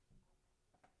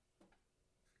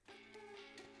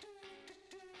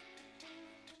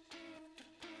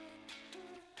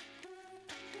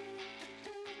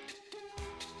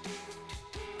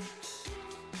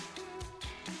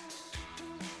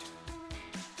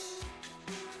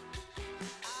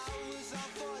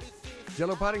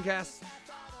Jello Podcast.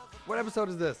 What episode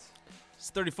is this? It's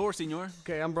 34, senor.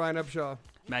 Okay, I'm Brian Upshaw.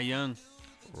 Matt Young.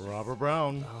 Robert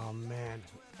Brown. Oh, man.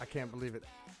 I can't believe it.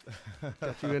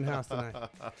 Got you in-house tonight.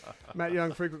 Matt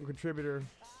Young, frequent contributor.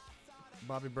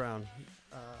 Bobby Brown.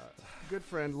 Good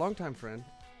friend, longtime friend.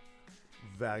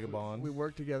 Vagabond. We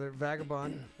worked together.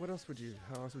 Vagabond. How else would you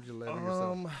label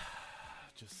yourself?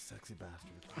 Just sexy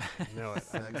bastard. I know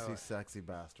it. Sexy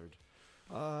bastard.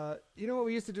 You know what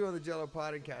we used to do on the Jello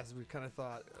Podcast is we kind of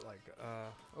thought like,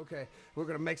 okay, we're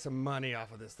gonna make some money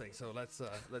off of this thing, so let's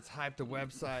hype the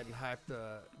website and hype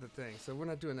the thing. So we're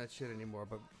not doing that shit anymore.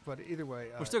 But either way,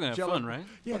 We're still going to have Jello- fun, right?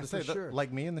 Yeah, to for say sure. that,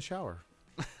 like me in the shower.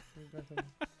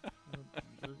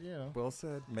 Well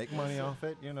said. Make money off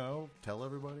it. Tell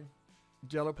everybody.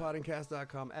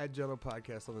 JelloPodcast.com, at Jello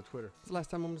Podcast on the Twitter. It's the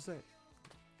last time I'm gonna say it.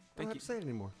 I don't have to say it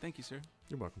anymore. Thank you, sir.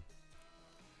 You're welcome.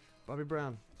 Bobby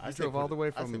Brown. I You say drove put all it- the way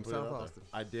I say from put it out South there. Austin.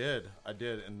 I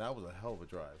did, and that was a hell of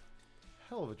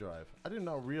a drive. I did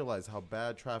not realize how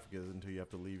bad traffic is until you have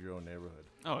to leave your own neighborhood.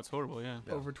 Oh, it's horrible, yeah.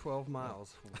 Yeah. Over 12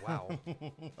 miles. Wow.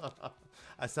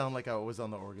 I sound like I was on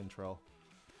the Oregon Trail.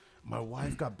 My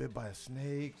wife got bit by a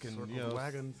snake, and Circle the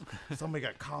wagons. somebody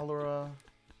got cholera.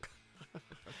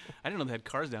 I didn't know they had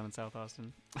cars down in South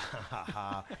Austin.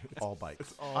 All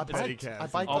bikes. all I petty biked, cabs. I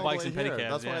biked All all bikes the and way petty here.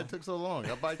 cabs, That's why yeah. it took so long.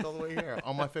 I biked all the way here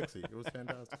on my fixie. It was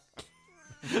fantastic.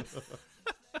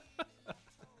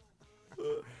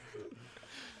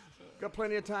 Got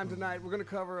plenty of time tonight. We're going to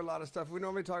cover a lot of stuff. We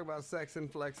normally talk about sex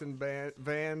and flexing,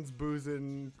 vans,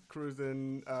 boozing,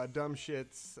 cruising, dumb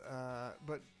shits,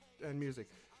 and music.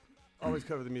 Always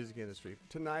cover the music industry.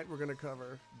 Tonight, we're going to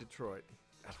cover Detroit.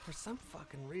 For some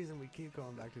fucking reason, we keep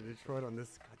going back to Detroit on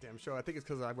this goddamn show. I think it's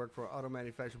because I work for an auto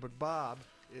manufacturer, but Bob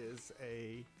is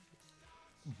a...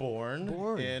 Born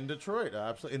in Detroit.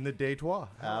 Absolutely. In the Detroit.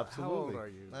 How Absolutely. old are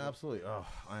you? Absolutely. Oh,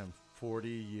 I am 40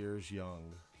 years young.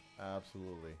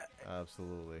 Absolutely.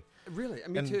 Really?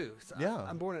 Me And- too. So yeah.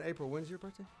 I'm born in April. When's your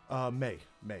birthday? May.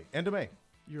 End of May.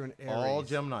 You're an Aries. All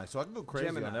Gemini. So I can go crazy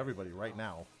Gemini. on everybody right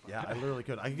now. Yeah, I literally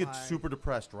could. I could get My- super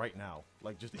depressed right now.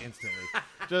 Like, just instantly.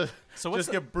 just So what's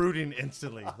just get brooding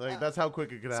instantly. Like, that's how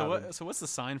quick it could happen. So what's the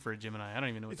sign for a Gemini? I don't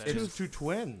even know what It's that It's is. two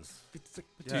twins. It's like,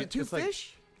 Yeah, two it's like-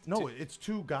 fish? No, it's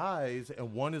two guys,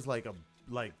 and one is like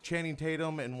Channing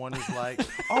Tatum, and one is like,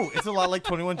 it's a lot like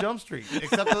 21 Jump Street,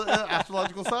 except the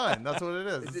astrological sign. That's what it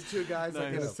is. Is it two guys like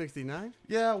in a Nice. 69?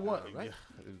 Yeah, one. right.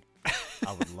 Yeah.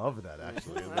 I would love that,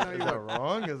 actually. Is I know that, you is that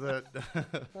wrong? Is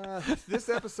it? This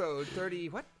episode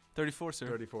 34. 34, sir.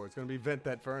 It's going to be Vent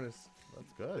That Furnace.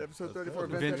 That's good. Episode That's 34,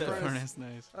 good. Vent Vent that that furnace.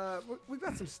 furnace, nice. We've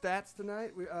got some stats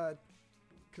tonight.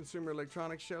 Consumer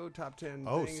Electronics Show, top 10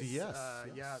 Oh, things. CES. Yeah,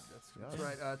 Yes. that's Yes.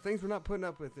 right. Things we're not putting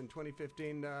up with in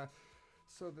 2015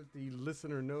 so that the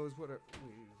listener knows what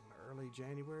early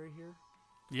January here.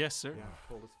 Yes, sir. Yeah,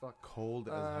 cold as fuck. Cold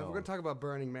as We're hell. going to talk about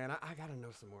Burning Man. I got to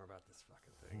know some more about this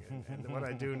fucking thing. And what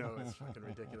I do know is fucking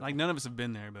ridiculous. Like, none of us have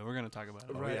been there, but we're going to talk about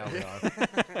it. Oh, Right. yeah, we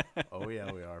are. Oh,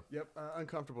 yeah, we are. Yep,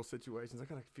 uncomfortable situations. I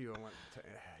got a few.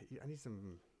 I need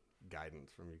some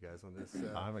guidance from you guys on this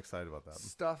I'm excited about that.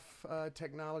 stuff,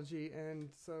 technology, and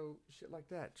so shit like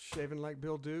that. Shaving like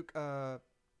Bill Duke.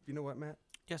 You know what, Matt?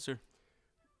 Yes, sir.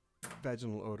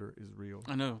 Vaginal odor is real.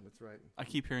 I know. That's right. I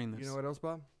keep hearing this. You know what else,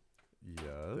 Bob? Yes.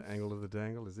 The angle of the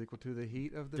dangle is equal to the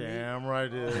heat of the meat. Damn right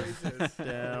it is. Always is.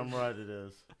 Damn right it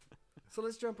is. So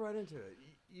let's jump right into it.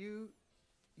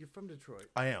 You're from Detroit.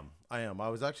 I am. I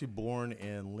was actually born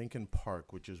in Lincoln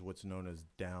Park, which is what's known as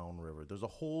Downriver. There's a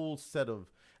whole set of,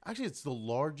 actually, it's the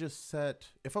largest set,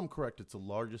 if I'm correct, it's the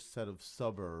largest set of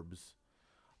suburbs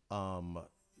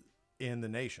in the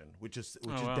nation, which is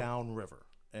wow. Downriver.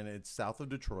 And it's south of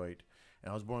Detroit. And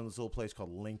I was born in this little place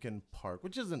called Lincoln Park,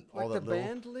 which isn't all Like that the little.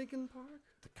 band Lincoln Park?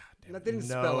 Goddamn No, it. they didn't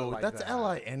spell it like that's that.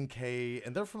 L-I-N-K,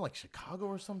 and they're from like Chicago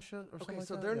or some shit or something Okay, like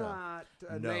so that. they're Yeah. not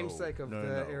a No, namesake of no, the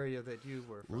no. area that you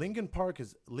were from. Lincoln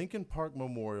Park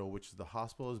Memorial, which is the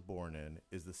hospital I was born in,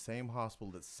 is the same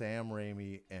hospital that Sam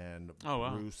Raimi and Oh,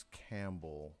 wow. Bruce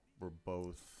Campbell were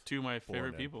both Two of my born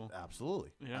favorite in. people.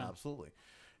 Absolutely, Yeah. absolutely.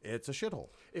 It's a shithole.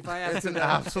 If I asked It's an him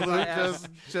that- if absolute I asked-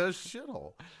 just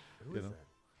shithole. Who you is know. that?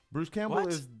 Bruce Campbell What?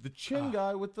 is the chin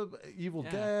guy with the Evil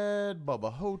Yeah. Dead,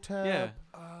 Bubba Hotep. Yeah.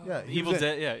 Yeah, he Evil was in-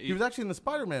 Dead, yeah. He was actually in the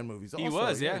Spider-Man movies. He also.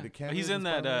 was, yeah. the cameos He's in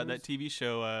that Spider-Man that movies. TV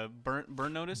show,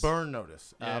 Burn Notice. Burn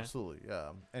Notice. Yeah. Absolutely,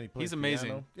 yeah. And he plays He's amazing.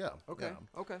 piano. Yeah. Okay.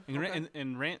 Yeah. Okay. And, okay.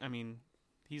 and Rant, I mean,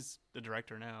 he's the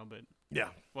director now, but Yeah.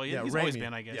 well, Yeah, he's always Raimi.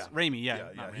 been, I guess. Yeah. Raimi, yeah. Yeah,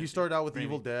 not yeah. He Ramsey. started out with Raimi.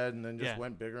 Evil Dead and then just Yeah.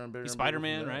 went bigger and bigger.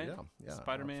 Spider-Man, and bigger right? from there. Yeah,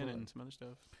 Spider-Man absolutely. and some other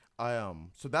stuff.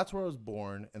 So that's where I was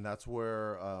born, and that's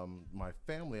where my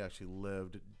family actually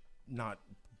lived, not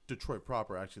Detroit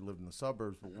proper. I actually lived in the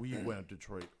suburbs, but we went to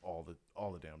Detroit all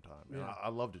the damn time. And Yeah. I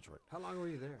love Detroit. How long were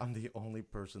you there? I'm the only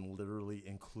person, literally,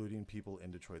 including people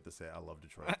in Detroit, that say I love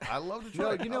Detroit. I love No,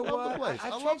 Detroit. you know I love what? the place.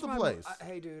 I've I love changed the my- place.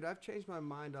 hey, dude, I've changed my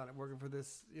mind on it working for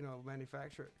this,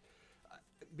 manufacturer,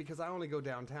 because I only go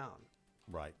downtown,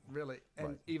 Right. really, and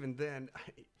Right. even then,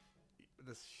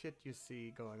 the shit you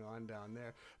see going on down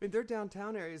there. I mean, their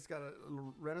downtown area's got a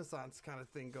little Renaissance kind of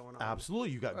thing going on. Absolutely.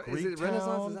 You got Is it Renaissance?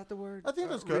 Greektown. Is that the word? I think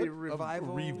that's good.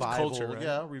 Revival. Revival. Culture, right?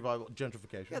 Yeah, revival.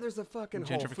 Gentrification. Yeah, there's a fucking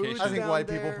Whole Gentrification. Foods I think down white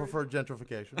there. people prefer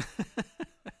gentrification.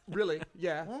 Really?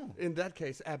 Yeah. Mm. In that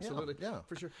case, absolutely. yeah.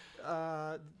 For sure.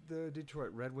 The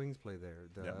Detroit Red Wings play there.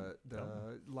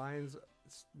 The Lions.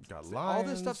 Got all lions,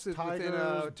 this stuff's tigers, within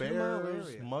a 2-mile bears,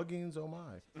 area. muggings. Oh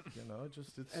my!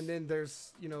 Just it's. And then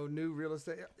there's new real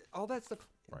estate, all that stuff.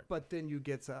 Right. But then you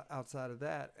get outside of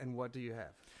that, and what do you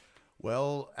have?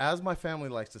 well, as my family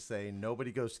likes to say,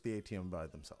 nobody goes to the ATM by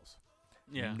themselves.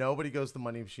 Yeah. Nobody goes to the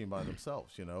money machine by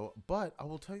themselves, But I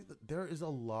will tell you that there is a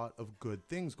lot of good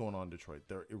things going on in Detroit.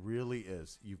 It really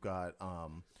is. You've got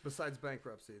Besides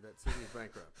bankruptcy, that city is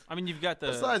bankrupt. I mean, you've got the.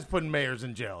 besides putting mayors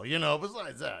in jail,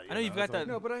 besides that. I know you've got it's like-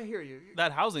 that- No, but I hear you.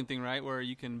 that housing thing, right? Where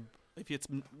you can, if it's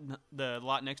the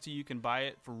lot next to you, you can buy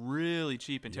it for really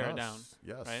cheap and tear it down.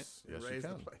 Yes. right? Yes, you Raise the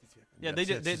can. place. Yeah, Yes,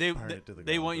 they yes, they just burn it to the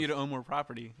they ground. want you to own more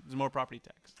property. There's more property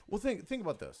tax. Well, think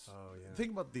about this. Oh, yeah.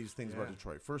 Think about these things about Yeah.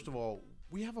 Detroit. First of all,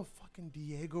 we have a fucking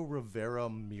Diego Rivera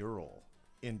mural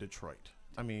in Detroit.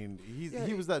 I mean, Yeah,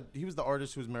 he was the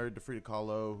artist who was married to Frida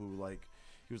Kahlo, who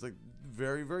he was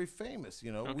very, very famous.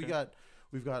 Okay.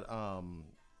 We've got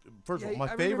first of Yeah, all, my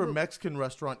I favorite remember- Mexican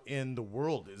restaurant in the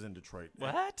world is in Detroit.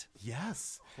 What?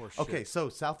 Yes. Horseshit. Okay, so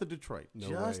south of Detroit, No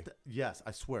just way. yes,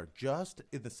 I swear, just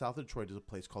in the south of Detroit is a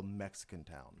place called Mexican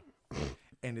Town,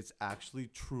 and it's actually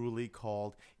truly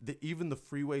called. Even the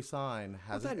freeway sign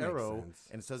has Well, an that makes arrow, sense.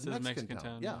 and it says, Says Mexican, Mexican Town.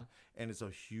 Town, Yeah. yeah. And it's a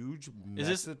huge. Is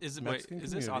this Mexican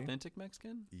is this community. authentic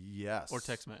Mexican Yes. or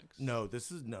Tex-Mex? No,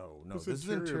 this is no. It's This is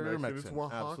interior interior Mexican. It's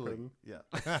Mexican. Absolutely.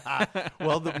 Oaxacan. Yeah.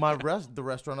 Well, the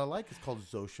restaurant I like is called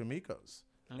Xochimilco's.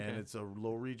 Okay. And it's a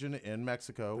little region in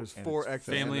Mexico. There's and 4 it's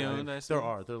exits. Family fantastic. owned, I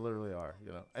assume? There literally are,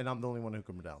 and I'm the only one who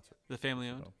can pronounce it. The family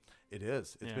owned. So, it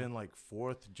is. It's Yeah. been like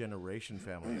 4th generation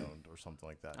family owned or something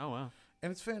like that. Oh wow.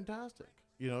 And it's fantastic.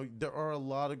 There are a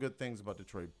lot of good things about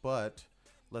Detroit, but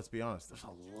let's be honest, there's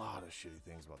a lot of shitty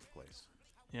things about the place.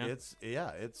 Yeah.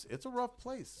 It's a rough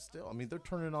place still. I mean, they're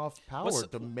turning off power What's-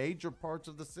 to major parts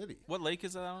of the city. What lake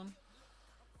is that on?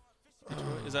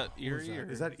 Is that Erie? Or?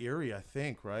 Is that Erie? I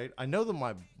think, right? I know that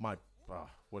my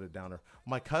what a downer.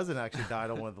 My cousin actually died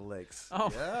on one of the lakes.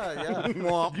 Oh. Yeah.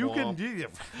 You can do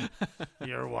it.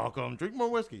 You're welcome. Drink more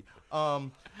whiskey.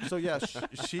 So yeah,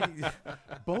 she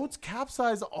boats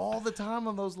capsize all the time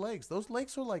on those lakes. Those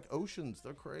lakes are like oceans.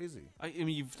 They're crazy. I mean,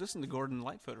 you've listened to Gordon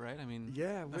Lightfoot, right? I mean,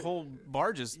 Yeah, the we- whole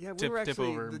barges Yeah, we tip were actually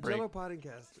over the and break. Jello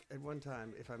Podcast at one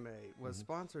time, if I may, was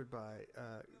sponsored by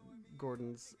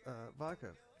Gordon's vodka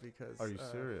because. Are you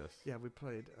serious? Yeah, we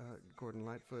played Gordon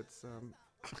Lightfoot's.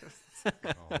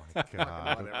 Oh my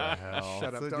god! What the hell?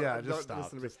 Shut up! So, Don't- yeah, don't just stop. listen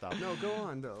to me. Just stop. No, go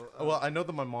on though. Well, I know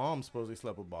that my mom supposedly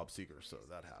slept with Bob Seger, so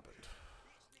that happened.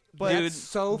 but Dude, that's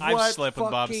so I've what slept with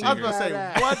Bob fucking I was Seger. gonna say,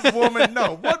 badass. what woman?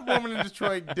 No, what woman in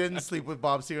Detroit didn't sleep with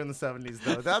Bob Seger in the '70s?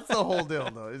 Though that's the whole deal.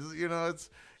 Though,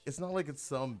 it's not like it's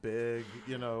some big,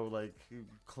 like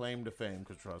claim to fame.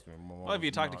 Because trust me, my mom Well, if you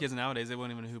was talk to not. kids nowadays, they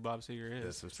won't even know who Bob Seger is.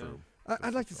 This is so. true.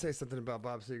 I'd like to say something about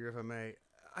Bob Seger, if I may.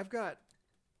 I've got,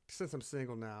 since I'm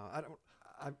single now,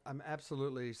 I'm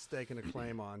absolutely staking a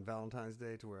claim on Valentine's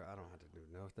Day to where I don't have to do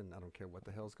nothing. I don't care what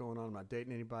the hell's going on. I'm not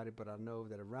dating anybody, but I know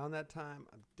that around that time,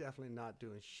 I'm definitely not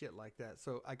doing shit like that.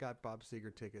 So I got Bob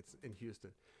Seger tickets in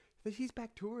Houston. He's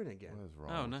back touring again. What is Oh,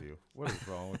 wrong no. with you? What is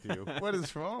wrong with you? What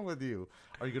is wrong with you?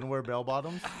 Are you gonna wear bell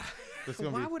bottoms?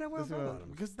 Why would I wear bell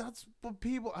bottoms? Because that's what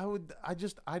people.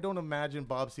 I don't imagine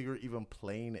Bob Seger even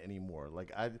playing anymore.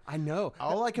 Like I know.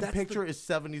 all I can That's the- picture is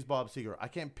 '70s Bob Seger. I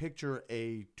can't picture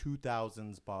a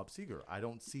 2000s Bob Seger. I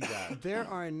don't see that. There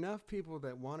are enough people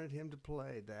that wanted him to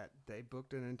play that they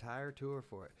booked an entire tour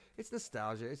for it. It's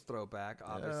nostalgia. It's throwback,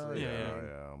 obviously.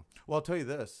 Yeah. Well, I'll tell you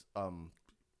this.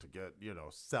 To get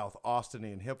South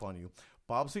Austiny and hip on you,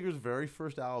 Bob Seger's very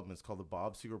first album is called the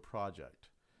Bob Seger Project,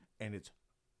 and it's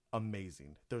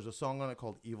amazing. There's a song on it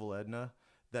called Evil Edna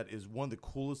that is one of the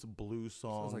coolest blues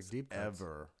songs like Deep Cuts.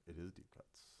 ever. It is Deep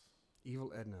Cuts.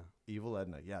 Evil Edna. Evil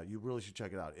Edna. Yeah, you really should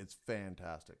check it out. It's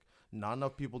fantastic. Not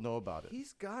enough people know about it.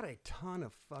 He's got a ton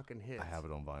of fucking hits. I have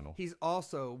it on vinyl. He's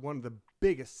also one of the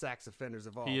biggest sax offenders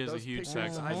of all. He is a Those huge pictures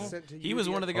sax I offender. sent to He you was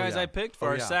the one of the other- guys yeah. I picked for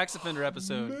Oh, our yeah. sax offender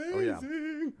episode. Oh, yeah.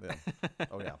 Amazing. Yeah.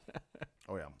 Oh yeah.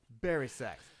 Oh yeah. Barry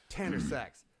sax, tenor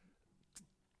sax,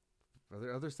 Are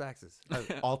there other saxes?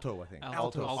 Alto, I think.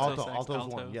 Alto sax, Alto's alto.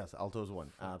 one. Yes, alto's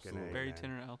one. Fucking Absolutely. A. Very man.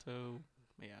 tenor alto.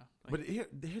 Yeah. But here,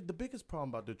 the biggest problem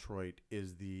about Detroit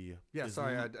is Yeah, is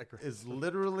sorry, li- I digress. is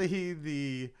literally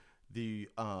the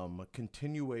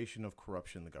continuation of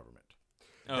corruption in the government.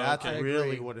 Oh, That's I really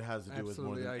agree. what it has to do with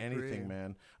more Absolutely, than I anything, agree.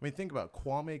 man. I mean, think about it.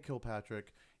 Kwame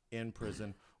Kilpatrick in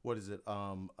prison. What is it?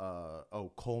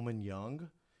 Coleman Young.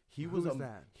 He was Who's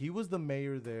that? He was the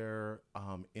mayor there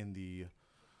in the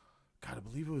God, I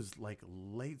believe it was like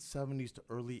late 70s to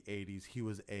early 80s. He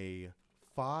was a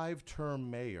 5-term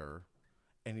mayor,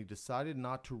 and he decided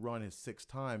not to run his 6th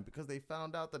time because they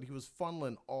found out that he was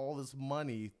funneling all this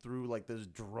money through like this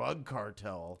drug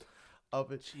cartel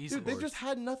of it. Jesus. Dude, they just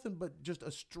had nothing but just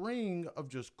a string of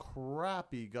just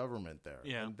crappy government there.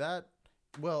 Yeah. And that,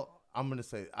 well, I'm going to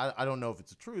say, I don't know if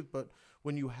it's the truth, but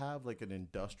when you have like an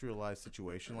industrialized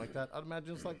situation like that, I'd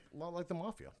imagine it's like a lot like the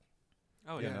mafia.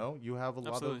 Oh You yeah. know, you have a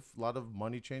Absolutely. lot of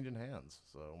money changing hands.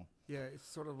 So Yeah, it's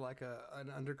sort of like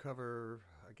an undercover,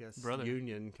 I guess, Brother.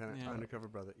 union kind of Yeah. undercover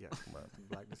brother. Yeah,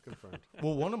 blackness confirmed.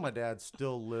 well, one of my dads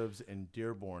still lives in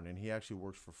Dearborn, and he actually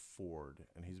works for Ford,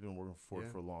 and he's been working for Ford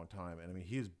Yeah. for a long time. And I mean,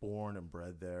 he is born and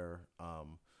bred there,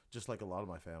 just like a lot of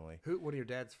my family. One of your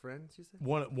dad's friends? You said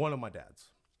One of my dads.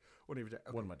 one of your dad.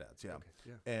 Okay. One of my dads, yeah. Okay,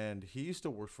 yeah. And he used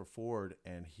to work for Ford,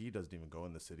 and he doesn't even go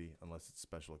in the city unless it's a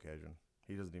special occasion.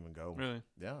 He doesn't even go. Really?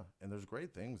 Yeah, and there's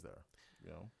great things there.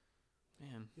 You know,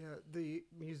 Man. Yeah, the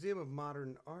Museum of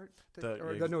Modern Art.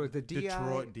 The DIA.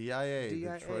 Detroit DIA.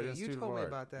 DIA. Detroit You Institute told of me Art.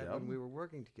 about that Yep. when we were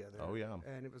working together. Oh yeah.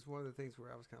 And it was one of the things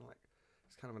where I was kind of like,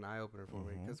 it's kind of an eye opener for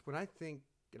me Mhm. because when I think,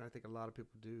 and I think a lot of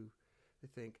people do, they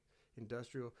think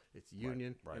industrial, it's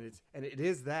union, right. and it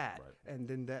is that, Right. and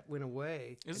then that went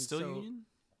away. Is it and still so- union?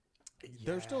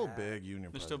 There's still a Yeah. big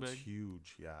union. They're still presence. big?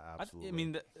 Huge. Yeah, I absolutely.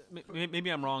 mean,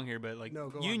 maybe I'm wrong here, but like No,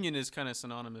 go on. union is kind of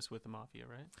synonymous with the mafia,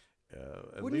 right?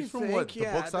 At Wouldn't you least from what think? the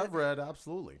Yeah, books I've read,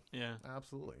 absolutely, Yeah.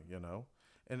 absolutely. You know,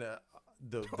 and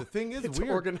the thing is It's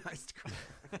weird. organized.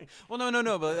 Well,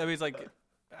 no, but I mean, it's like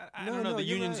I No, don't know. no, The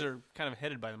you're unions right. are kind of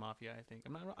headed by the mafia. I think.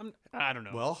 I don't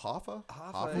know. Well, Hoffa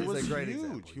Hoffa is was a great huge.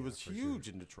 example, He yeah, was for huge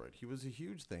in Detroit. He was a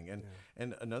huge thing. And Yeah.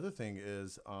 and another thing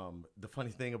is the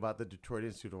funny thing about the Detroit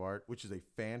Institute of Art, which is a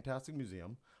fantastic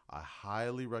museum. I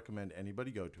highly recommend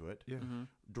anybody go to it. Yeah. Mm-hmm.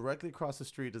 Directly across the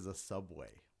street is a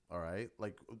Subway. All right,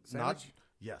 like Sandwich?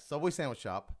 yes, Subway sandwich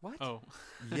shop. What? Oh,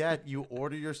 Yet you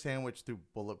order your sandwich through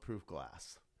bulletproof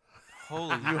glass.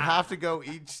 holy! You have to go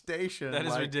each station. That is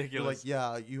like, you're ridiculous. Like,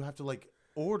 yeah, you have to like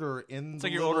order in. It's the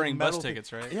like you're little ordering bus metal thing.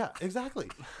 tickets, right? Yeah, exactly.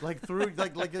 Like through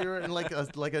like you're in like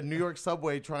a New York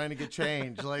subway trying to get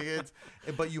change. Like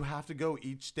but you have to go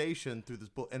each station through this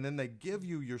book, and then they give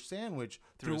you your sandwich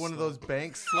through a one of slot. those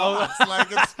bank slots.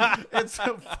 Like it's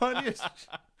the funniest.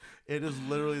 It is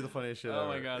literally the funniest shit. Oh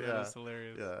my ever. god, yeah. that is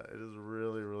hilarious. Yeah, it is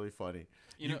really really funny.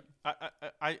 You know,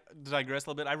 I digress a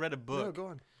little bit. I read a No, book go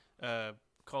on.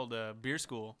 called Beer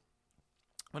School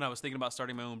when I was thinking about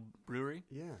starting my own brewery,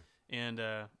 Yeah. and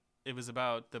it was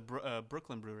about the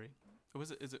Brooklyn Brewery. Or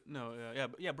was it? Is it? No.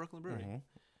 Yeah, Brooklyn Brewery. Mhm.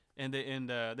 And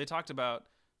they talked about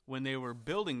when they were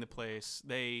building the place,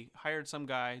 they hired some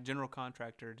guy, general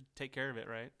contractor, to take care of it,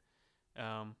 right?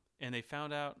 And they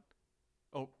found out.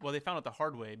 Oh, well, they found out the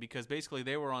hard way because basically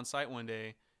they were on site one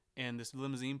day, and this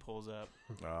limousine pulls up.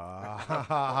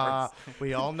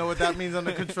 We all know what that means on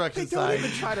the construction They don't site.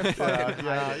 even try to fucking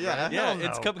hide it. yeah. Yeah, hell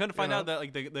it's no. come to find You out that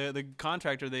like the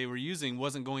contractor they were using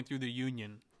wasn't going through the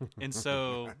union, and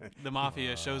so the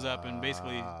mafia shows up and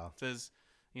basically says,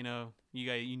 you know,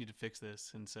 you need to fix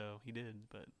this, and so he did,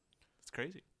 but it's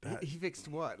crazy. He fixed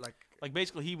what? Like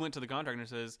basically he went to the contractor and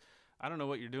says, I don't know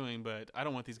what you're doing, but I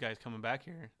don't want these guys coming back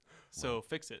here, so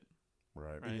fix it.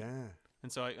 Right. Right. Yeah.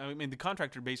 And so I mean the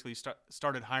contractor basically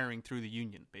started hiring through the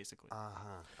union, basically.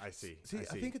 I see. See, I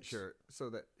think it's- sure. So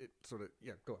that it sort of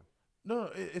go on. No,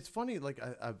 it's funny. Like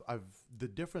I've the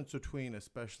difference between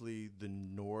especially the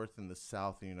North and the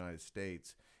South in the United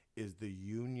States is the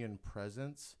union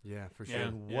presence Yeah, for sure. Yeah.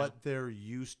 and what they're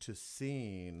used to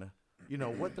seeing. You know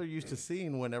what they're used to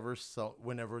seeing whenever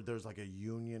there's like a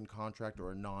union contract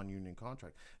or a non-union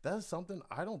contract. That is something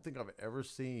I don't think I've ever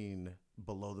seen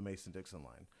below the Mason-Dixon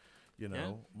line. You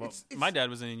know, Well, My dad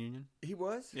was in a union. He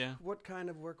was. Yeah. What kind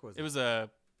of work was it?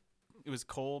 It was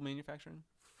coal manufacturing.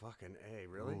 Fucking A,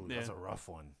 really? ooh, that's Yeah. a rough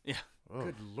one. Yeah. Ugh.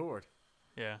 Good lord.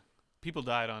 Yeah, people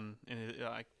died and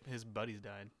his buddies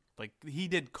died. Like he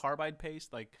did carbide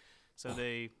paste. Like so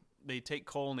they take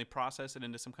coal and they process it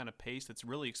into some kind of paste that's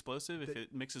really explosive if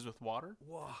it mixes with water.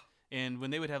 Wow. And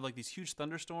when they would have like these huge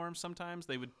thunderstorms, sometimes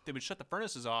they would shut the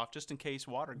furnaces off just in case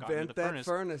water got into Vent the that furnace.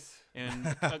 furnace. And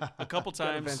a couple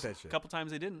Gotta times, vent that shit.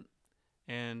 they didn't.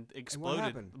 and And what exploded.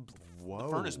 happened? Whoa. The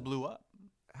furnace blew up.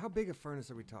 How big a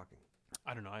furnace are we talking?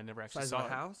 I don't know. I never actually Size saw of a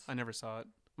it. house? I never saw it.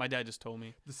 My dad just told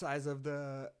me. The size of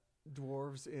the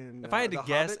dwarves in. If I had to the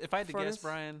guess, Hobbit furnace?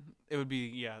 Brian, it would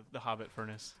be the Hobbit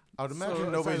furnace. I would So, imagine the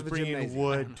size nobody's of a bringing gymnasium.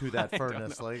 wood to that I don't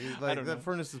furnace. know. Like I don't that know.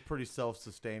 furnace is pretty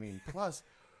self-sustaining. Plus,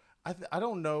 I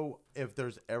don't know if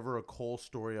there's ever a coal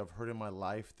story I've heard in my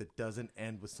life that doesn't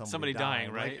end with somebody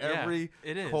dying, right? Like Yeah, every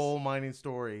it is. coal mining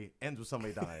story ends with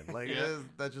somebody dying. Like Yeah.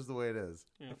 that's just the way it is.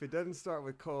 If it doesn't start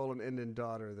with Cole and end in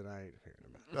daughter, then I ain't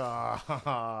hearing about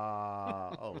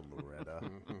it. Oh, Loretta,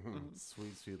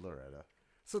 sweet, sweet Loretta.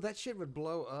 So that shit would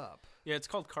blow up. Yeah, it's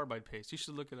called carbide paste. You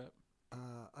should look it up.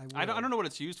 I I don't know what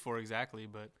it's used for exactly,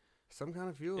 but Some kind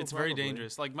of fuel. it's very probably.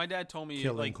 dangerous. Like my dad told me,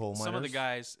 Killing like coal some of the miners?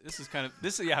 guys. This is kind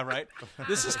of right.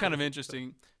 This is kind of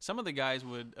interesting. Some of the guys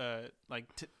would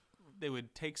they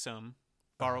would take some,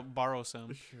 borrow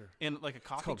some, Sure. in like a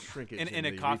coffee called shrinkage in in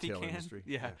a the coffee retail can. industry.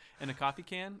 Yeah, Yeah. in a coffee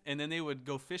can, and then they would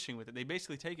go fishing with it. They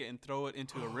basically take it and throw it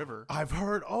into a river. I've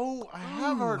heard. Oh, I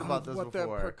have heard about this what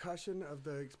before. the percussion of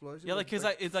the explosion? Yeah, would, like because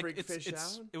it's like freak fish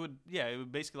out? it would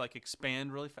basically like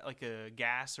expand really fast, like a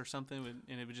gas or something,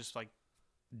 and it would just like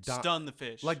stun the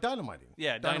fish. Like dynamiting.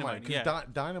 Yeah, dynamite, 'cause yeah.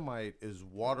 Dynamite is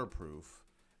waterproof.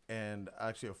 And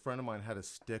actually, a friend of mine had a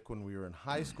stick when we were in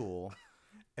high school.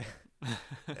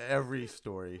 Every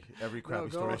crappy go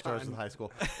story starts on. with high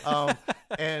school.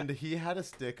 And he had a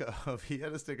stick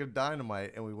of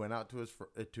dynamite, and we went out to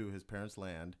his parents'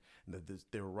 land. And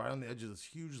they were right on the edge of this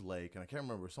huge lake, and I can't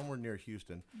remember, somewhere near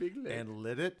Houston. Big lake. And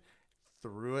lit it,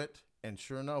 threw it, and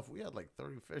sure enough, we had like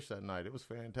 30 fish that night. It was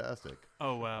fantastic.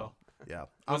 Oh wow. Yeah,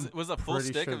 Was it a full pretty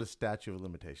stick sure of- the statute of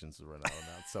limitations is run out on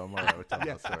that, so I'm all right with telling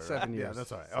Yeah, that story. 7 Yeah, years.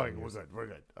 that's all right. 7 Oh, we're years. good. We're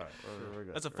good. All right, we're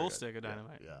good. That's a we're full good. stick of Yeah,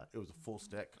 dynamite. Yeah, it was a full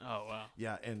stick. Oh wow.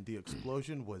 Yeah, and the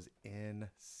explosion was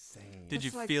insane. Did you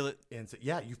That's like- feel it? Insane.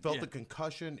 Yeah, you felt Yeah. the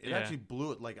concussion. It Yeah. actually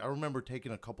blew it. Like I remember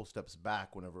taking a couple steps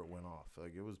back whenever it went off.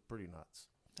 Like it was pretty nuts.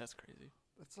 That's crazy.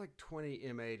 That's like 20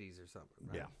 M80s or something,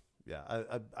 right?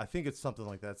 Yeah. I think it's something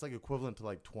like that. It's like equivalent to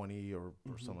like 20 or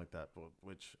something like that,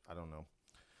 which I don't know.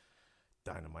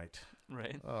 Dynamite.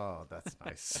 Right. Oh, that's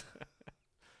nice.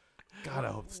 God, I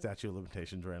hope the statute of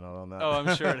limitations ran out on that. Oh,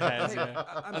 I'm sure it has. Hey, Yeah.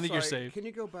 I'm I think you're sorry, safe. Can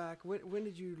you go back? When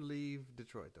did you leave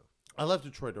Detroit, though? I left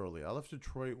Detroit early. I left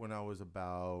Detroit when I was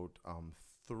about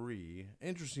 3.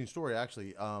 Interesting story,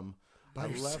 actually. By I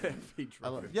yourself, left. he I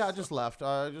drove left. it. Yeah, I just left.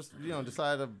 I just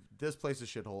decided this place is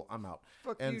shithole. I'm out.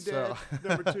 Fuck And you, so- Dad.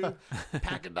 Number 2.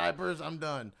 Pack of diapers. I'm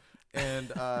done. And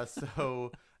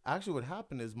so actually, what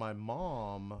happened is my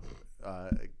mom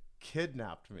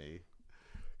kidnapped me.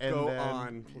 And Go then,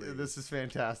 on, please. This is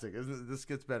fantastic. This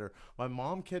gets better. My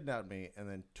mom kidnapped me and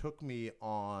then took me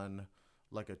on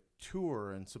like a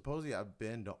tour, and supposedly I've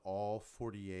been to all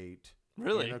 48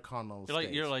 Really? intercontinental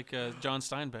You're states. like John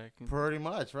Steinbeck. Pretty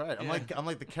much, right? Yeah. I'm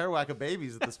like the Kerouac of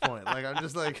babies at this point. Like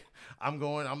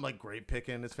I'm like great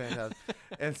picking. It's fantastic.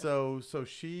 And so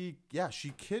she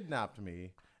kidnapped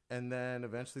me, and then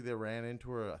eventually they ran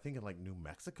into her, I think in like New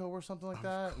Mexico or something like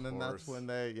that. And then that's course. when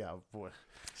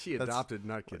She That's- adopted,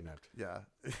 not kidnapped. yeah.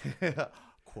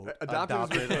 Quote,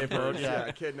 Adopted is with paper. yeah.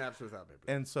 Yeah, kidnaps without paper.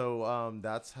 And so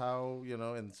that's how,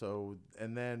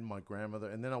 and then my grandmother,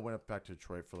 and then I went up back to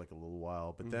Detroit for like a little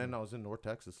while, but then I was in North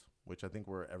Texas, which I think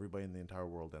where everybody in the entire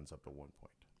world ends up at one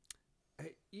point.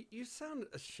 Hey, you sound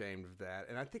ashamed of that,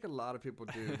 and I think a lot of people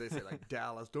do. They say like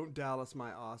Dallas, don't Dallas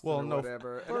my Austin Well, or no,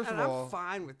 whatever. first and of I'm all-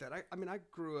 fine with that. I mean, I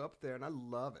grew up there, and I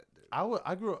love it, dude.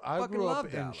 I grew Fucking up love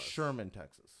in Dallas. Sherman,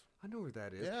 Texas. I know where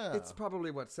that is. Yeah. It's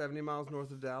probably, 70 miles north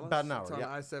of Dallas? About an hour, It's on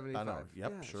yeah. I-75. About an hour.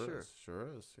 Yep, Yeah, sure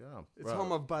is. Yeah. It's Right.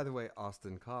 home of, by the way,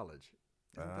 Austin College.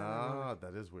 Isn't that ironic?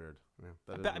 That is weird. Yeah.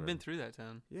 That is I've weird. been through that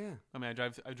town. Yeah. I mean, I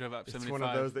drove up It's 75. one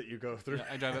of those that you go through. Yeah,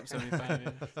 I drive up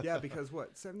 75. Yeah. Yeah, because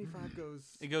what? 75 goes...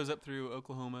 It goes up through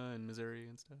Oklahoma and Missouri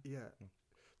and stuff. Yeah.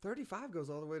 35 goes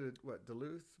all the way to, what,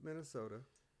 Duluth, Minnesota?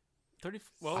 30.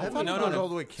 Well, I thought no, it no, goes no. all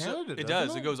the way to Canada. It doesn't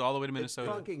does. It goes all the way to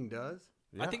Minnesota. It fucking does.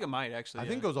 I think it might actually. I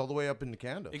think it goes all the way up into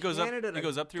Canada. It goes Canada up. to It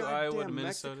goes up through Iowa to goddamn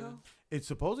Minnesota. Mexico? It's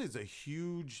supposedly it's a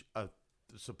huge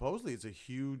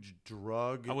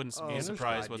drug. I wouldn't Oh, be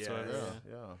surprised God, whatsoever. yes.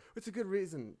 Yeah, Yeah. It's a good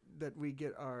reason that we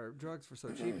get our drugs for so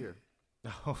cheap here.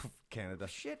 yeah. Oh, Canada.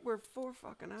 Shit, we're 4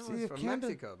 fucking hours See, if from Canada-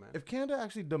 Mexico, man. If Canada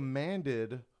actually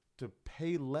demanded to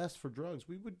pay less for drugs,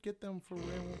 we would get them for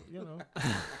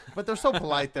But they're so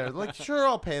polite there. Like, sure,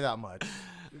 I'll pay that much.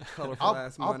 Colorful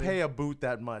ass I'll money. pay a boot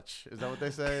that much. Is that what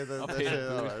they say? I'll They pay say a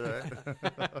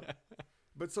that, right?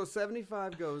 But so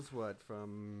 75 goes what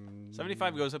from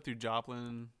 75 goes up through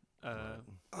Joplin.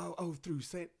 through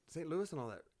St. Louis and all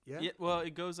that. Yeah. Yeah. Well,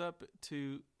 it goes up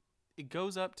to. It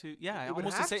goes up to I It would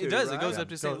almost have to say to, it does. right? It goes Yeah, up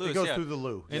to St. It Louis. goes yeah. through the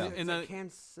Lou. And- Yeah. It's and like the-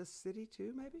 Kansas City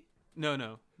too, maybe. No,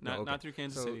 No, okay. not through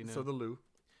Kansas City. No. So the Lou.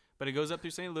 But it goes up through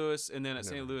St. Louis, and then at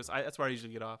Never St. Louis, that's where I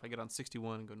usually get off. I get on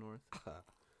 61 and go north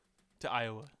to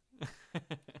Iowa.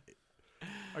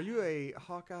 Are you a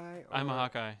Hawkeye? I'm a or-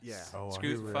 Hawkeye. Yeah. Oh, are Screw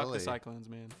you fuck the really? Cyclones,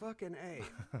 man. Fucking A.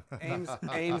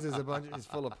 Ames is is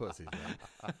full of pussies,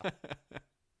 man.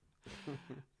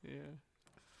 Yeah.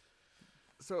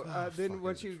 So fucking then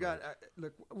once you got Detroit.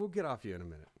 look, we'll get off you in a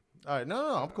minute. All right.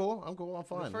 No, I'm cool. I'm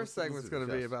fine. The first Let's segment's do going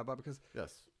to this. be Yes. about Bob because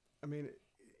Yes. I mean,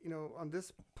 on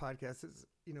this podcast, it's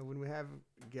when we have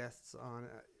guests on,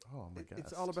 Oh my god.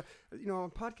 it's all about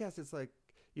on podcasts. It's like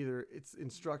either it's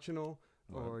instructional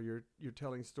Right. or you're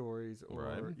telling stories or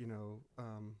Right.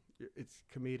 it's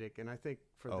comedic. And I think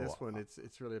for Oh, this one,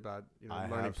 it's really about I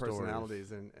learning have stories.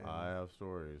 personalities and I have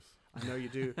stories. I know you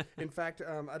do. In fact,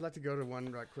 I'd like to go to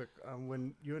one right quick.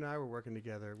 When you and I were working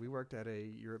together, we worked at a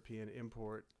European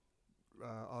import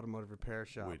automotive repair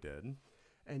shop. We did.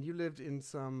 And you lived in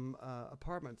some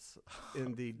apartments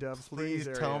in the Dove Please Springs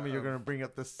area. tell me you're of- going to bring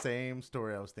up the same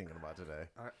story I was thinking about today.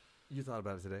 You thought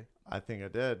about it today? I think I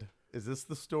did. Is this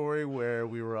the story where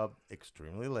we were up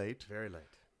extremely late Very late.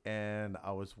 and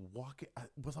I was walking?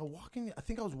 Was I walking? I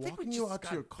think I was think we walking you just out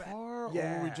to your got back. car, or were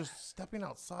Yeah. we just stepping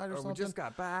outside or Or something? we just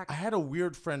got back. I had a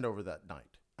weird friend over that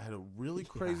night. I had a really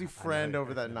crazy I know friend it.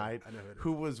 over that I know it. night I know it.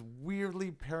 who was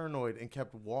weirdly paranoid and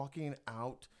kept walking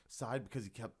outside because he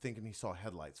kept thinking he saw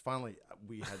headlights. Finally,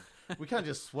 we kind of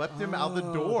just swept him out the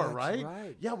Oh, door, that's right?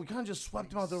 right. Yeah, we kind of just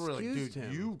swept him out the door. We're like, Excused dude,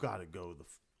 him. you got to go the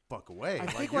fuck away. I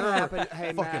Like, think what you're happened.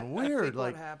 Hey, fucking Matt, I weird. think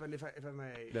Like, what happened, if I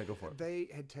may. Yeah, go for it. They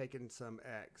had taken some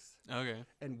X, Okay.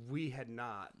 and we had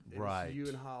not. It was Right. you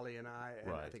and Holly and I, and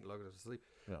I Right. think Logan was asleep.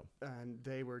 yeah. And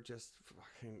they were just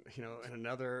fucking, in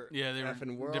another Yeah, they were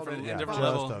effing world. different, and, Yeah, and different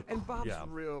Bob- level. And Bob's Yeah.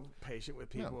 real patient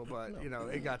with No, people, but no.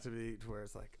 it got to be to where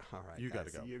it's like, all right, You got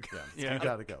to guys, go. You Yeah. Yeah. You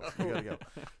got to go. You got to go.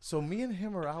 So me and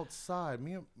him are outside.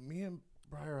 Me and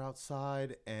Brian are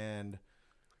outside, and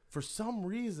for some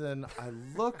reason, I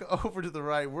look over to the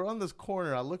right. We're on this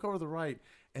corner. I look over to the right,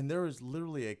 and there is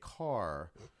literally a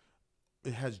car.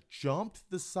 It has jumped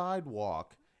the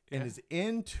sidewalk and Yeah. is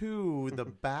into the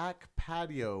back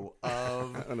patio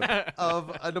of an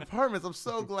apartment. I'm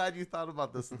so glad you thought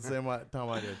about this at the same time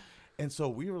I did. And so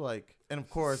we were like, and of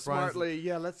course, Brian's- Smartly,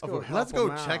 yeah. Let's of go. course, help let's go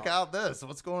them check out this.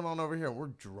 What's going on over here? We're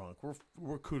drunk.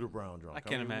 We're Cooter Brown drunk. I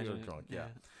can't we are imagine. drunk. Yeah.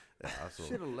 Yeah, Should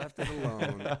absolutely. have left it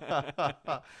alone.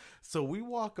 So we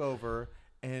walk over,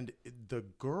 and the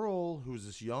girl who's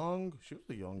this young, she was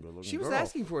a young, good-looking She was girl.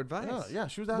 asking for advice. Yeah,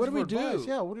 she was asking What do for we do? advice.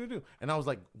 Yeah, what do we do? And I was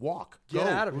like, walk, Get go,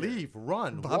 out of here. leave,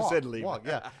 run, Bob walk, said leave. walk.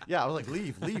 Yeah. I was like,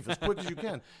 leave as quick as you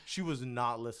can. She was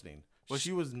not listening.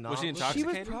 She was not. she listening. She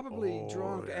was Intoxicated? probably Oh,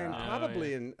 drunk and yeah.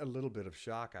 probably in a little bit of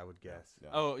shock, I would guess. Yeah.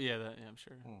 Oh yeah, I'm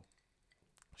sure.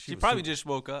 She was probably super- just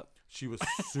woke up. She was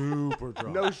super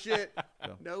drunk. No shit. Yeah.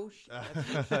 No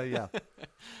shit. Yeah.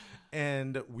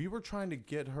 And we were trying to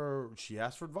get her. She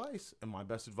asked for advice, and my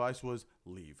best advice was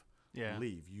leave. Yeah.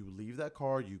 Leave. You leave that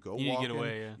car. You go You need to walk get in.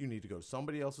 away, yeah. You need to go to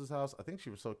somebody else's house. I think she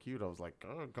was so cute. I was like,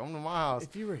 oh, come to my house.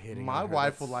 If you were hitting my on her, wife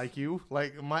that's- will like you.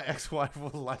 Like my ex-wife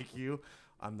will like you.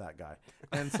 I'm that guy.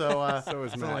 And so, So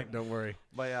is Matt. like, Don't worry.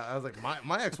 but yeah, I was like,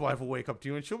 my ex-wife will wake up to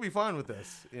you and she'll be fine with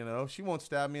this. She won't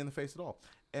stab me in the face at all.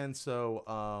 And so,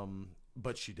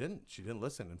 but she didn't. She didn't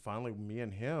listen. And finally, me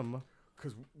and him,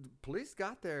 Because police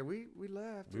got there. We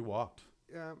left. we walked.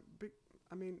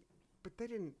 But they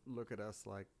didn't look at us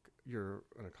like you're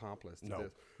an accomplice to No,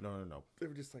 this. no. They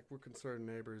were just like, we're concerned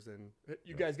neighbors, and "Hey,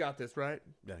 you Yeah. guys got this, right?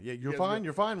 Yeah, you're guys fine. go-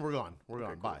 You're fine. We're gone. We're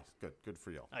Okay, gone. cool. Bye. Good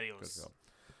for you. Adios. Good to go.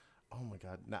 Oh my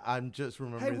God. Now I'm just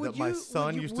remembering would that my you- son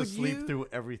would you- used to would sleep you- through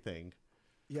everything.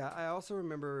 Yeah, I also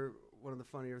remember one of the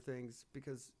funnier things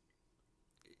because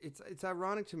it's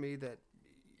ironic to me that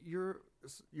your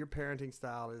parenting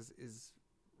style is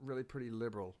really pretty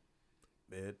liberal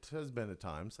It has been at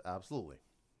times. Absolutely.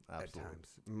 at times,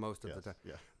 most of Yes, the time.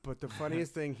 Yeah. But the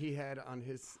funniest thing he had on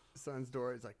his son's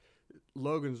door is like,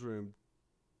 Logan's room,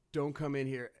 don't come in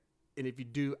here. And if you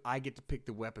do, I get to pick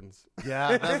the weapons. Yeah,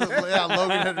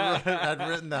 Logan had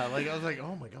written that. Like I was like,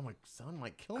 oh my God, my son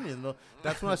might kill me. And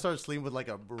that's when I started sleeping with like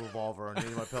a revolver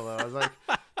underneath my pillow. I was like,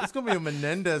 it's gonna be a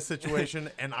Menendez situation,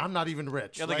 and I'm not even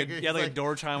rich. You had like it's a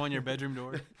door chime on your bedroom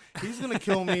door. he's gonna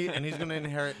kill me, and he's gonna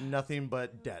inherit nothing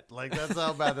but debt. Like that's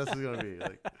how bad this is gonna be.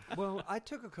 Like, Well, I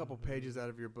took a couple pages out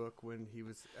of your book when he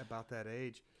was about that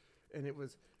age. And it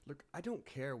was, look, I don't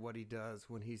care what he does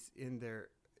when he's in there.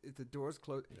 If the door's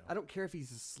closed, Yeah. I don't care if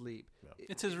he's asleep. Yeah.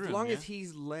 It's his room, As long yeah. as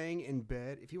he's laying in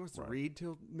bed, if he wants to Right. read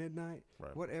till midnight,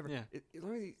 Right. whatever. Yeah. As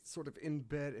long as he's sort of in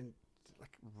bed and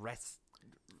like rest,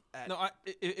 No,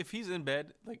 if he's in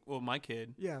bed, like, well, my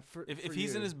kid, if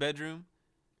he's in his bedroom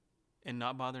and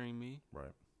not bothering me,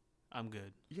 Right. I'm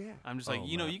good. Yeah. I'm just like, Oh,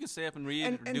 you know, man. you can stay up and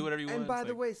read or do whatever you want. And by It's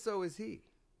the like, way, so is he.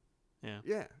 yeah.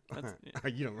 Yeah. That's-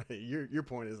 You don't. Your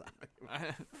point is.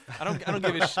 I don't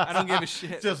give a I don't give a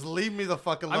shit. Just leave me the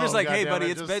fuck alone. I'm just like, hey, goddammit,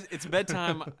 buddy, just- it's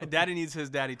bedtime. Daddy needs his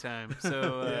daddy time.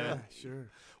 So Yeah. Sure.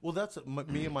 Well, that's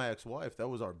me and my ex-wife. That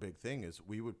was our big thing. Is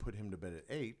we would put him to bed at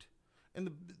 8,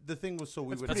 and the thing was so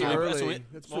we That's would pretty what we- have, that's what early. we-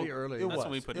 That's well, pretty early. It That's was.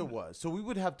 when we put It him- was. So we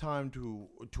would have time to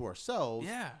ourselves.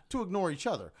 yeah. To ignore each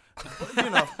other, you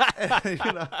know,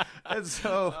 and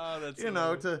so Oh, that's you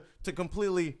know to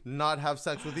completely not have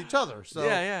sex with each other. So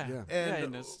yeah.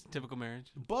 and That's typical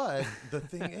marriage. but the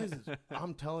thing is,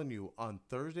 I'm telling you, on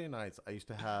Thursday nights, I used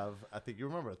to have, I think you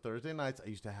remember, Thursday nights, I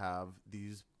used to have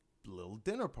these little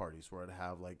dinner parties where I'd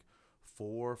have like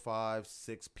 4, 5,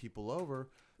 6 people over.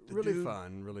 The Really dude-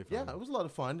 fun. Really fun. Yeah, it was a lot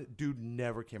of fun. Dude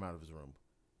never came out of his room.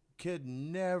 Kid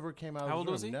never came out How of old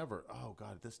his was room. he? Never. Oh,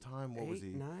 God, at this time, what 8, was he?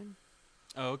 9.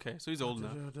 Oh, okay. So he's old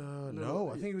enough. No,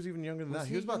 I think he was even younger than Was that.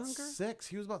 he He was about younger? 6.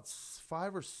 He was about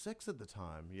 5 or 6 at the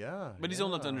time. Yeah. But he's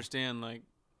old enough to yeah. understand, like,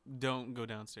 don't go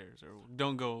downstairs or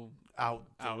don't go. Out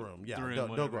Out the room. Yeah, the room, don't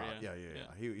go whatever, out. yeah.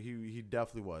 Yeah. He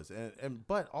definitely was. And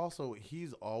but also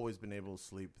he's always been able to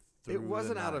sleep through It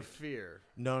wasn't the out of night. fear.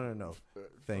 No. For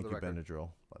Thank the you, record. Benadryl,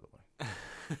 by the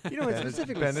way. You know, it Ben-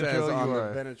 specifically Benadryl, says on you the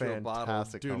are a Benadryl bottle,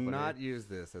 fantastic do company. not use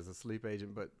this as a sleep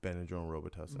agent, but Benadryl and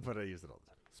Robitussin I use it all the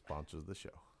time. sponsors the show.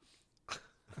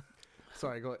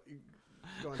 Sorry, go on.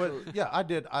 But So- yeah, I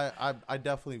did. I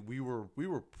definitely we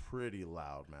were pretty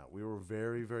loud, Matt. We were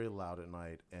very, very loud at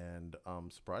night, and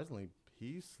surprisingly,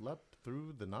 he slept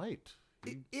through the night.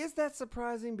 Is that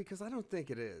surprising? Because I don't think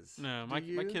it is. No, Do my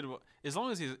you? kid. As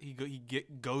long as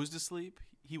goes to sleep,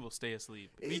 he will stay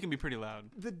asleep. He can be pretty loud.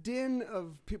 The din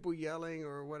of people yelling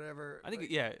or whatever. I think.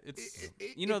 like, Yeah, it's.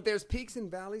 you know, if there's peaks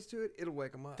and valleys to it, it'll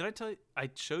wake them up. Did I tell you? I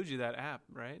showed you that app,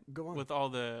 right? Go on. With all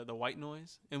the white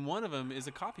noise, and one of them is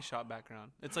a coffee shop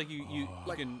background. It's like you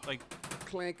can like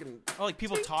Clink and like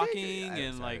people Tick, tick. talking I-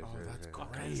 and sorry, like sorry, that's sorry.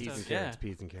 all kinds of Peas and stuff. Yeah. carrots.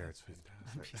 Peas and carrots.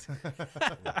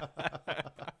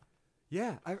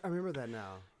 Yeah, I remember that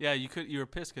now. Yeah, you were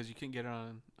pissed because you couldn't get it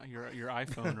on your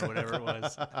iPhone or whatever it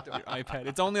was, your iPad.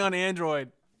 It's only on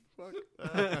Android.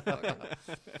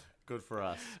 Good for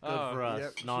us. Good Oh, for us.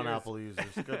 yep, Non-Apple users.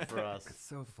 Good for us. It's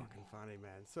so fucking funny,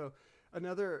 man. So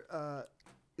another,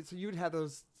 so you'd have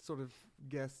those sort of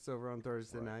guests over on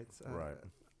Thursday Right, nights.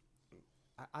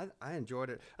 right. I enjoyed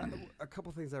it. A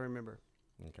couple things I remember.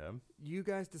 Okay. You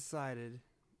guys decided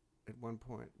at one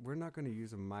point we're not going to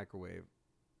use a microwave.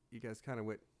 You guys kind of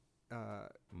went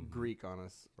Greek on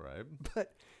us, Right.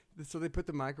 but so they put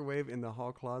the microwave in the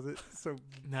hall closet.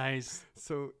 Nice.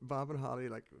 So Bob and Holly,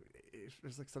 like, if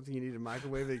there's like something you need a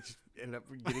microwave, they just end up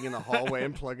getting in the hallway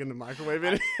and plugging the microwave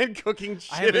in and cooking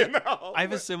shit in the hallway. I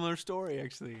have a similar story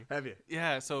actually. Have you?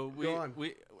 Yeah, so Go on.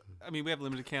 we have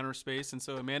limited counter space, and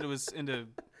so Amanda was into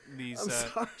these. I'm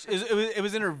sorry. It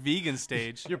was in her vegan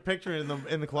stage. You're picturing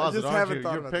in the closet, just aren't haven't you?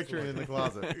 thought You're about this picturing one. in the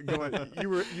closet. Go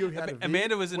on. You had a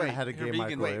Amanda was in wait, her, had a her gay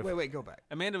vegan. microwave. wait, go back.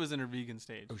 Amanda was in her vegan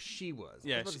stage. Oh, she was. I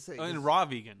Yeah, was about to say, and 'cause raw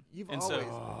vegan. You've and always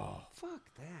so, fuck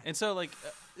that. and so like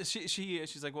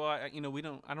she's like, well, I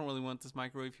don't really want this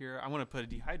microwave here. I want to put a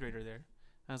dehydrator there.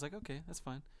 And I was like, okay, that's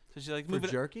fine. So she's like, For move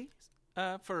it jerky?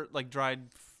 for like dried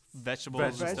vegetables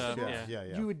and stuff. Vegetables? Yeah.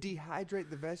 Yeah. You would dehydrate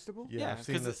the vegetable? Yeah, Yeah, I've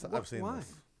seen 'cause this. What- I've seen why?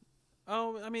 this.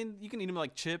 Oh, I mean, you can eat them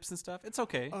like chips and stuff. It's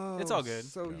okay. Oh, It's all good.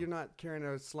 So Yeah. you're not carrying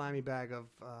a slimy bag of.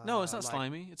 No, it's not like,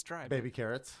 slimy. It's dry. Baby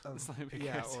carrots. of- Slimy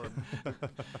yeah, carrots. or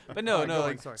But no, Alright, no. go on,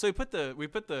 Like, sorry. so we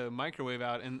put the microwave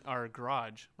out in our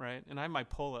garage, right? And I have my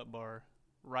pull-up bar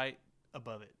right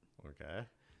above it. Okay.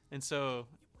 And so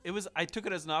I took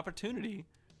it as an opportunity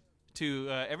to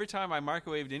every time I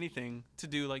microwaved anything to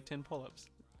do like 10 pull-ups.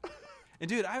 And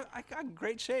dude, I got in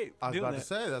great shape I was doing about that. to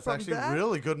say that's From actually that?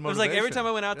 really good It was motivation. like every time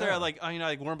I went out there, Yeah.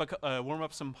 I warm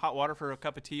up some hot water for a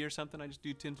cup of tea or something. I just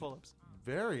do 10 pull-ups.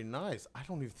 Very nice. I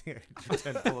don't even think I could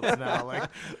do 10 pull-ups now.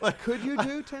 Like could you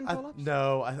do 10 pull-ups?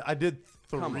 no, I did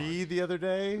Come 3 the other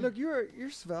day. Look, you're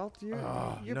svelte. You're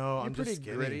no, you're I'm pretty just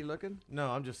skinny. gritty looking. No,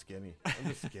 I'm just skinny.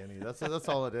 That's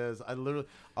all it is. I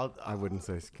wouldn't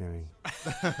say skinny.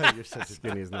 You're such a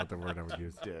Skinny is not the word I would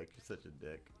use. dick. You're such a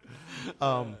dick.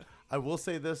 I will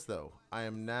say this though. I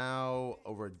am now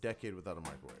over a decade without a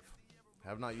microwave.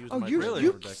 Have not used a Oh, microwave you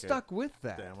over a decade. stuck with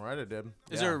that. Damn right I did.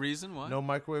 Is there a reason why? No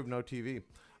microwave, no TV.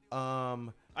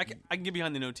 I can get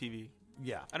behind the no TV.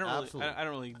 Yeah, I don't absolutely. really I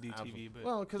don't really do Absolutely. TV, but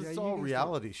Well, because Yeah, it's you all can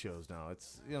reality shows now.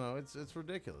 It's it's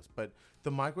ridiculous. But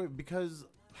the microwave, because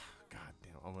God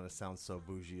damn, I'm gonna sound so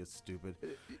bougie. It's stupid.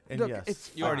 And Look, yes,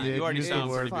 it's You already- I did you already use the sound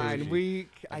word pretty fine. bougie. We,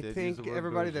 I I did use think the word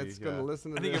everybody bougie, that's going to yeah.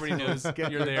 listen to I think this everybody knows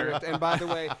get you're the there. drift. And by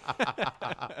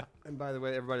the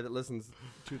way, everybody that listens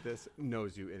to this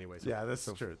knows you anyway. So, Yeah, that's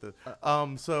so, true.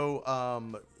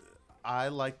 I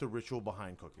like the ritual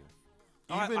behind cooking.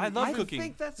 I love I cooking.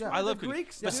 think that's Yeah. why I love the cooking.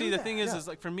 Greeks But do see, the that. thing is, Yeah. is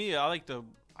like for me,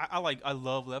 I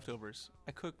love leftovers.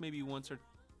 I cook maybe once or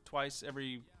twice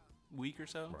every week or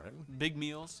so. Right. Big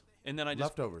meals, and then I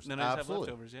just Leftovers. Then I just Absolutely.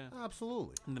 have leftovers. Yeah.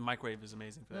 Absolutely. And the microwave is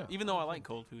amazing for that. Yeah. Even though I like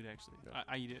cold food, actually, Yeah.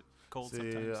 I eat it cold See,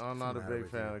 sometimes. I'm not a matter big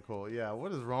with fan you? of cold. Yeah,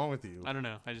 what is wrong with you? I don't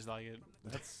know. I just like it.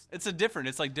 That's It's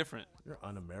It's like different. you're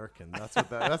un-American. That's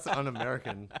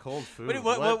un-American. Cold food.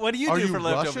 What do you Are do you for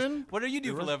leftovers? Russian? What do you do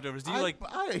You're for Russian? leftovers? Do you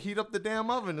I heat up the damn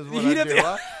oven is You what heat I up do.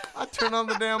 the- I turn on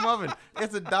the damn oven.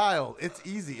 It's a dial. It's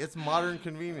easy. It's modern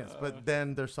convenience. But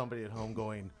then there's somebody at home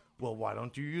going, well, why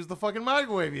don't you use the fucking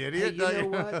microwave, you Hey, idiot? you know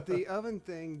what? The oven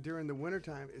thing during the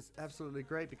wintertime is absolutely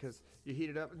great because you heat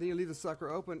it up, then you leave the sucker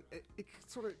open. It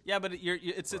sort of, Yeah, but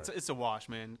it's a wash,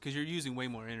 man, because you're using way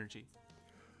more energy.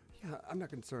 yeah, I'm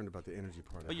not concerned about the energy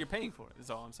part of But it. you're paying for it.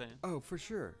 Is all I'm saying. Oh, for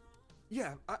sure.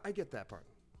 Yeah, I get that part.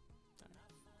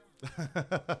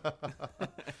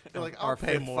 You're like, Our I'll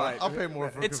pay fifth more. fight. I'll pay more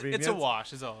for It's convenience. a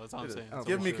wash. Is all. That's all I'm It is. saying. Oh,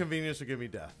 Give for me sure. convenience or give me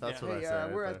death. That's Yeah. what I Hey, say.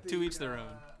 right we're there. at the, To each their own.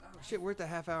 Oh, shit, we're at the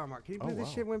half-hour mark. Can you Oh, believe this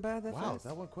wow. shit went by that Wow, fast?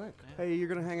 that went quick. Hey, you're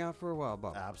going to hang out for a while,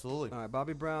 Bob. Absolutely. All right,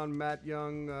 Bobby Brown, Matt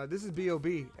Young. This is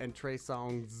B.O.B. and Trey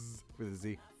Songz with a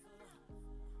Z.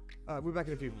 We're back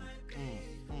in a few.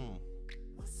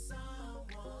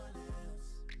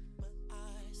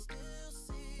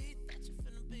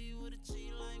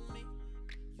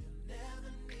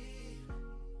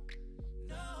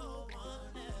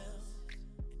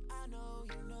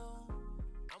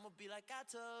 Like I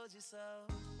told you so.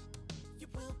 You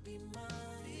will be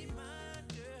mine,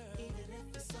 girl. Even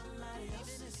if it's somebody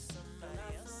else.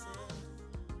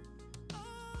 Oh,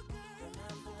 girl,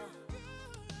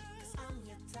 'cause I'm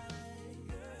your type,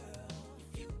 girl.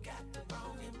 If you got the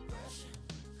wrong impression,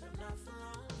 girl, not for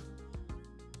long.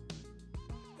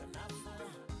 Girl, not for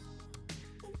long.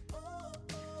 Oh, oh,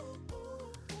 oh,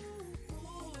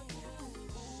 oh,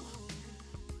 oh.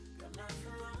 Girl, not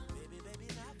for long. Baby,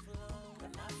 not for long.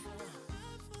 Girl, not for long.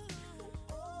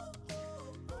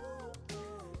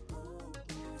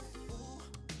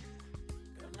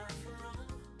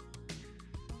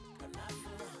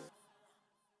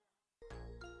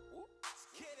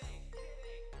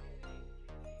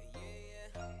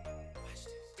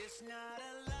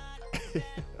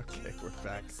 Okay, we're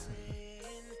back.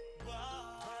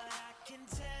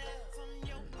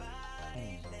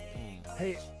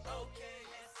 Hey,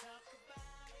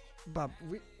 Bob,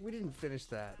 we didn't finish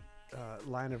that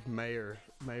line of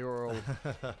mayoral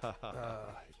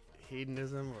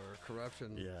hedonism or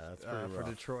corruption. Yeah, that's pretty for rough.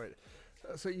 Detroit.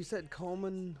 So you said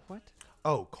Coleman what?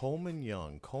 Oh, Coleman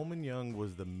Young. Coleman Young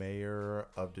was the mayor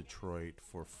of Detroit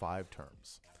for 5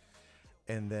 terms.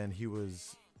 And then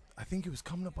I think he was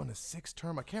coming up on his 6th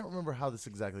term. I can't remember how this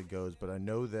exactly goes, but I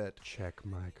know that Check,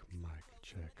 Mike,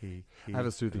 check. he I have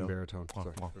a soothing hello? baritone.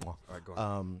 Sorry. Mwah, mwah. All right, go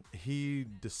on. He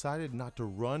decided not to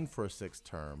run for a 6th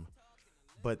term,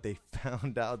 but they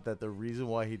found out that the reason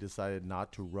why he decided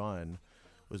not to run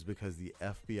was because the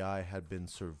FBI had been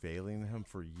surveilling him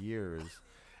for years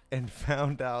and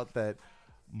found out that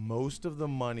most of the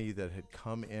money that had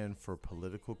come in for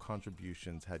political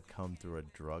contributions had come through a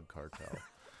drug cartel.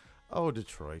 Oh,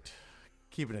 Detroit.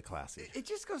 Keeping it classy. It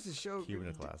just goes to show Keeping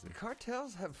it classy.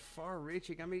 cartels have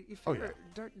far-reaching. I mean, you Oh, figure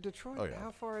Detroit. Oh, yeah.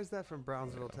 How far is that from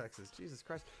Brownsville, Texas? Jesus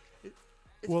Christ!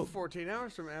 It's Well- 14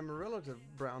 hours from Amarillo to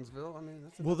Brownsville. I mean,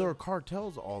 that's Well, there are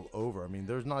cartels all over. I mean,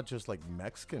 there's not just like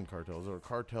Mexican cartels. There are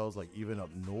cartels like even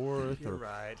up north. You're or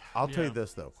right. I'll tell you Yeah.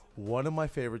 this though. One of my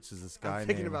favorites is this guy I'm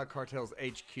thinking named about cartels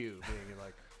HQ being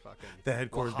like fucking the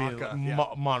headquarters being Oaxaca, like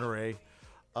yeah. Monterey.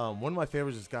 One of my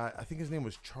favorites is this guy. I think his name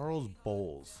was Charles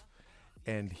Bowles,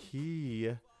 and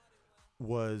he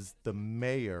was the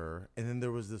mayor. And then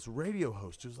there was this radio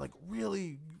host who was like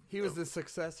really. He was the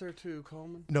successor to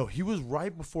Coleman. No, he was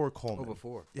right before Coleman. Oh,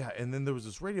 before. Yeah, and then there was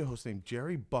this radio host named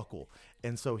Jerry Buckle,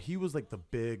 and so he was like the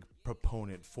big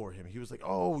proponent for him. He was like,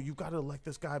 "Oh, you got to elect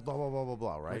this guy," blah blah blah blah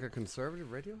blah. Right? Like a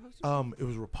conservative radio host. It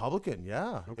was Republican.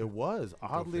 Yeah, Okay. it was.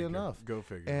 Oddly figure. enough, Go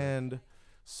figure. And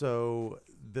so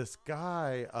this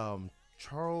guy,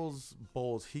 Charles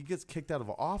Bowles, he gets kicked out of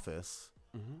office,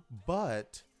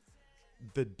 but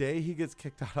the day he gets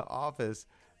kicked out of office,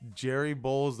 Jerry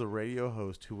Bowles, the radio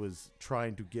host who was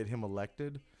trying to get him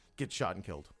elected, gets shot and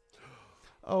killed.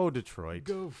 Oh, Detroit.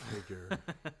 Go figure.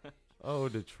 Oh,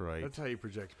 Detroit. That's how you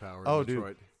project power. Oh, in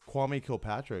Detroit. dude. Kwame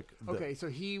Kilpatrick. Okay, so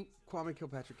Kwame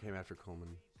Kilpatrick came after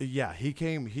Coleman. Yeah, he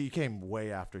came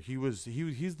way after.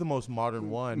 He's the most modern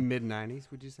one. Mid 90s,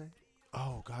 would you say?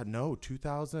 Oh God, no,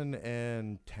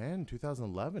 2010,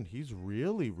 2011. He's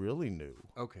really, really new.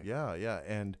 Okay. Yeah,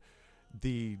 and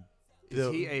the Is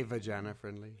he a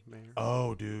vagina-friendly mayor?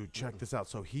 oh, dude, check this out.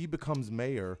 So he becomes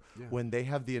mayor Yeah. when they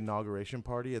have the inauguration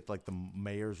party at like the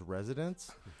mayor's residence.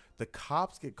 The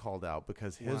cops get called out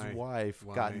because his Why? wife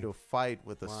Why? got into a fight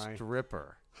with a Why?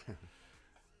 stripper.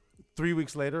 3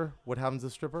 weeks later, what happens to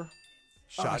the stripper?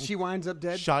 Shot, She winds up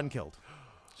dead? shot and killed.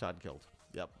 Shot and killed.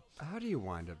 Yep. How do you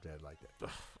wind up dead like that?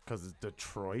 Because it's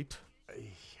Detroit. Yeah,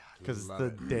 Because it's love the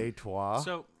it. Detroit.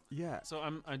 So Yeah.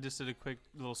 I just did a quick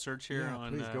little search here Yeah,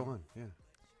 on please go on. Yeah.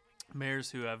 mayors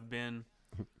who have been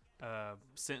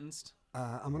sentenced.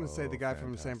 I'm going to say the Oh, guy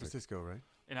from San fantastic. Francisco, right?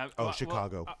 And I, Oh,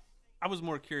 Chicago. I was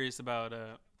more curious about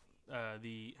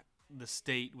the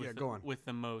state with Yeah, go on. with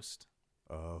the most.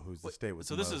 Who's the Wait, state with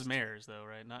so the this most? is mayors though,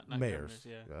 right? Not Mayors. governors,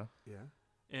 yeah.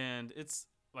 Yeah. And it's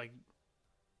like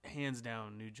hands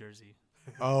down New Jersey.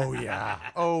 Oh yeah.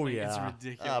 Oh Like, yeah. it's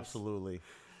ridiculous. Absolutely.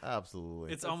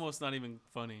 It's almost not even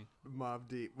funny. Mob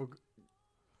Deep. Well,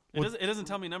 It doesn't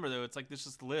tell me a number though. It's like there's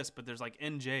just a list, but there's like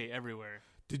NJ everywhere.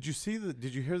 Did you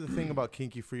hear the thing about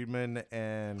Kinky Friedman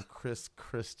and Chris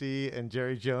Christie and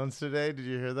Jerry Jones today? Did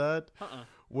you hear that?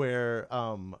 Where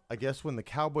I guess when the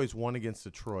Cowboys won against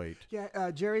Detroit.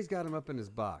 yeah, Jerry's got him up in his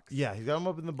box. Yeah, he's got him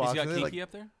up in the box. He's got and they're Kinky like,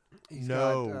 up there. He's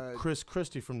no, got, Chris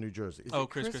Christie from New Jersey. is Oh, it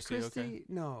Chris Christie, okay.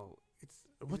 No, it's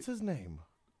What's his name?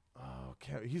 Oh,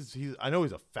 he's. I know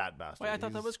he's a fat bastard. Wait, I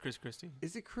thought that He's- was Chris Christie.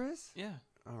 Is it Chris? Yeah.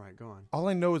 All right, go on. All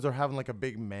I know is they're having like a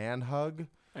big man hug.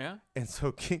 Yeah. And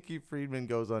so Kinky Friedman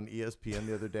goes on ESPN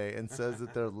the other day and says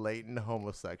that they're latent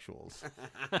homosexuals.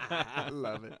 I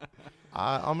love it.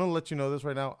 I'm going to let you know this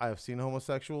right now. I have seen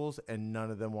homosexuals, and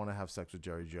none of them want to have sex with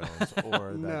Jerry Jones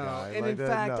or that No, guy. and Like in that.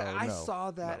 fact, No, I no,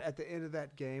 saw that no. at the end of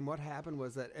that game. What happened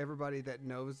was that everybody that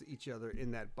knows each other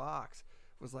in that box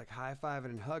was like high-fiving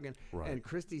and hugging, Right. and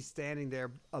Christie's standing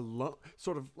there alone,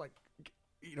 sort of like,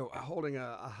 holding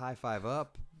a high five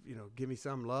up. Give me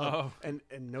some love, and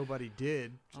nobody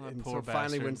did. Oh, that and poor so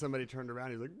finally, when bastard. somebody turned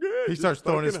around, he's like, He just starts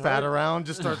throwing his fucking fat hug." around,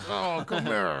 just starts, oh, come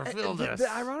here, feel And this.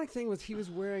 The ironic thing was he was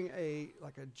wearing a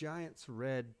Giants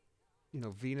red,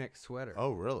 V-neck sweater.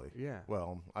 Oh, really? Yeah.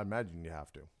 Well, I imagine you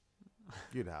have to.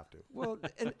 You'd have to. Well,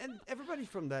 and everybody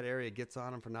from that area gets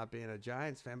on him for not being a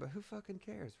Giants fan, but who fucking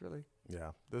cares, really?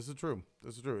 Yeah, this is true.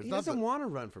 It's He not doesn't that- want to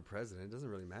run for president. It doesn't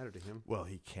really matter to him. Well,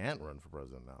 he can't run for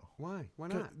president now. Why? Why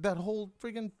not? That whole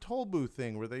freaking toll booth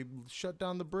thing where they shut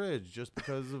down the bridge just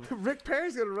because of. Rick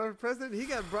Perry's going to run for president. He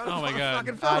got brought Oh up my on God.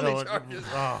 fucking I felony don't. charges.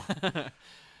 Oh.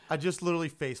 I just literally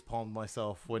face palmed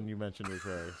myself when you mentioned Rick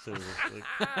Perry. Seriously.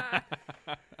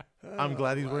 I'm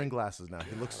glad he's wearing glasses now.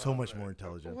 He looks so much more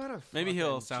intelligent. What a Maybe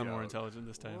he'll fucking sound more joke. intelligent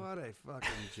this time. What a fucking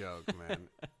joke, man.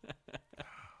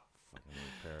 Fucking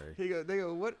Rick Perry. They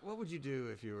go, what would you do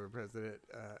if you were president?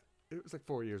 It was like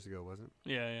 4 years ago, wasn't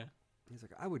it? Yeah. He's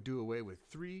like, I would do away with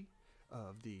 3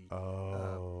 of the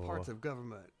Oh. parts of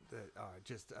government that are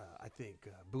just, I think,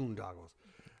 boondoggles.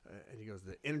 And he goes,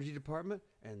 the energy department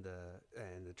and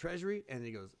the treasury. And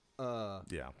he goes,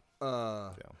 Yeah.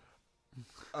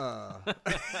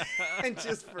 and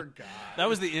just forgot. That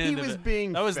was the end. He of was it.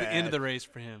 being That was the fed. end of the race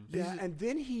for him. Yeah, and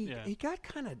then he Yeah. got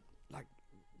kind of like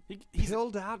He's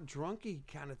pilled out, drunky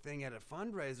kind of thing at a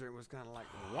fundraiser, and was kind of like,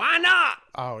 "Why not?"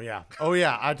 Oh yeah. Oh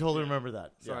yeah. I totally remember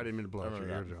that. Sorry, I didn't mean to blow I up your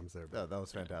remember that. eardrums there. That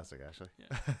was fantastic, actually.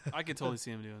 Yeah. I could totally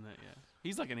see him doing that. Yeah,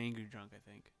 he's like an angry drunk. I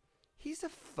think. He's a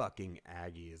fucking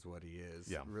Aggie, is what he is.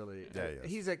 Yeah. Really. Yeah, he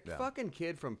is. He's a Yeah. fucking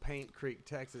kid from Paint Creek,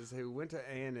 Texas, who went to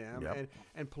A&M, Yep.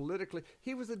 and politically,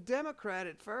 he was a Democrat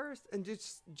at first, and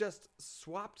just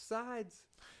swapped sides.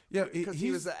 Yeah, Because he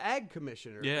was the ag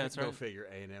commissioner. Yeah, that's Go right. figure,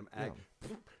 A&M ag.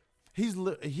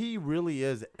 He really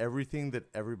is everything that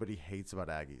everybody hates about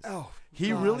Aggies. Oh, He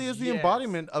God, really is the yes.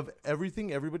 embodiment of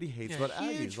everything everybody hates Yeah, about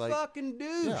Huge Aggies. Like, fucking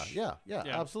douche. yeah, Yeah,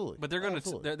 absolutely. But they're gonna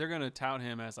Absolutely. they're gonna tout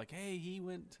him as like, hey, he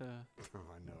went to Oh,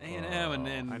 I know. A&M, and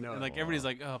then I know. and like everybody's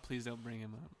like, oh, please don't bring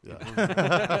him up.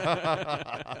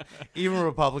 Yeah. Even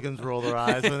Republicans roll their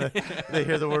eyes when they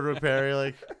hear the word Rick Perry.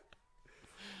 Like,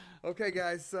 Okay,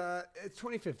 guys, it's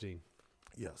 2015.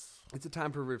 yes, It's a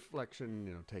time for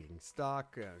reflection, taking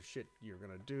stock, shit you're going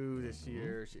to do this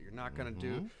year, shit you're not going to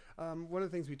do. One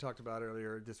of the things we talked about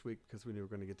earlier this week, because we knew we were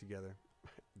going to get together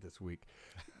this week,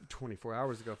 24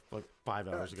 hours ago. like 5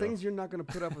 hours ago. Things you're not going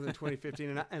to put up with in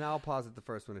 2015, and I'll posit the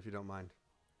first one if you don't mind.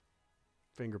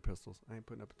 Finger pistols. I ain't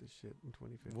putting up with this shit in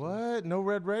 2015. What? No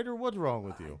Red Raider? What's wrong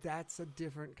with you? That's a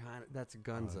different kind of, that's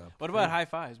guns up. What about high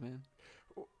fives, man?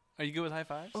 Are you good with high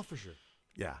fives? Oh, for sure.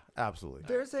 Yeah, absolutely.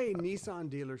 There's a Nissan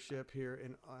dealership here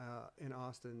in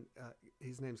Austin.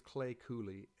 His name's Clay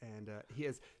Cooley, and he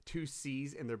has 2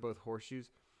 C's, and they're both horseshoes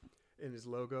in his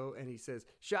logo. And he says,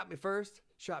 "Shot me first,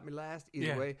 shot me last. Either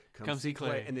Yeah. way, come see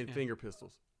Clay." And then Yeah. finger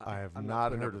pistols. I have I'm not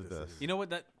putting heard up of with this. You know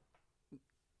what?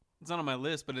 It's not on my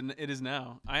list, but it is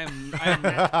now. I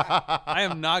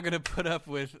am not going to put up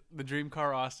with the Dream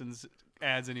Car Austin's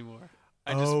ads anymore.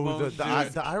 I just won't do it.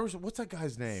 the Irish. What's that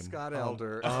guy's name? Scott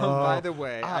Elder. oh, By the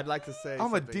way, I'd like to say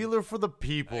I'm a something. dealer for the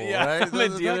people. Yeah, right? I'm a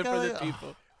That dealer for guy? the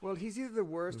people. Well, he's either the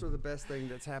worst or the best thing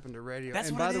that's happened to radio. That's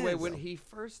and what by it the way, is. when he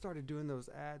first started doing those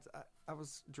ads, I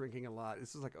was drinking a lot.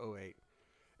 This was like 2008.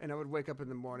 And I would wake up in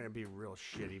the morning and be in a real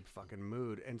shitty fucking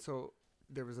mood. And so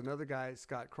there was another guy,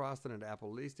 Scott Croston at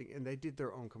Apple Leasing, and they did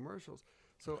their own commercials.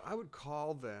 So I would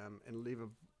call them and leave a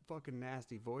fucking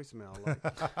nasty voicemail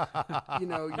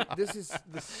like, this is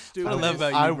the stupidest. I love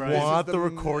about you, I Brian. want This the is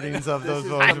the- recordings of those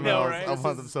this is- voicemails. I know, right? I This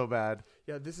want is- them so bad.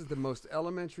 Yeah, this is the most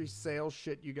elementary sales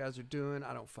shit you guys are doing.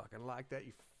 I don't fucking like that,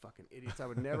 you fucking idiots. I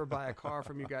would never buy a car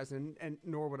from you guys, and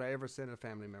nor would I ever send a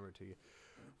family member to you.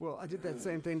 Well, I did that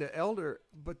same thing to Elder,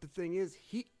 but the thing is,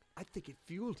 I think it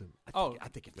fueled him. I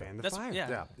think it fanned the That's- fire.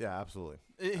 yeah. Yeah, absolutely.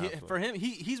 For him,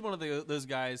 he's one of those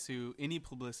guys who any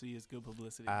publicity is good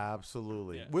publicity.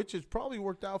 Absolutely. Yeah. Which has probably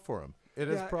worked out for him. It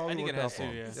Yeah, has probably I think worked it out has for to,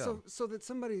 him. yeah. So that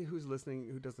somebody who's listening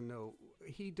who doesn't know,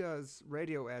 he does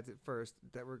radio ads at first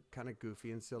that were kind of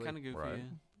goofy and silly. Kind of goofy. Right. Yeah.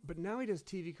 But now he does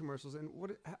TV commercials, and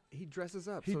he dresses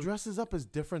up. He so dresses up as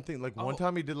different things. Like one Oh.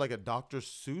 time he did like a Dr.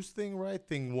 Seuss thing, right?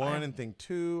 Thing 1 and thing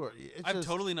 2. Or it's I've just-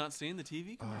 totally not seen the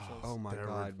TV commercials. Oh my They're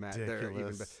God, Matt! They're even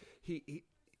ridiculous. better. He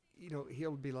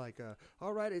he'll be like,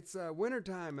 "All right, it's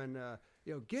wintertime, and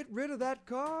get rid of that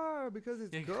car because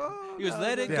it's Yeah. gone." He goes,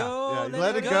 "Let it Yeah, go, yeah, let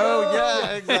let it it go." go.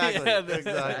 Yeah, exactly. Yeah,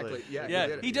 exactly. Yeah, Yeah,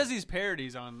 did it. he does these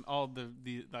parodies on all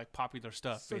the like popular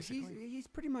stuff. So basically, he's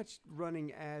pretty much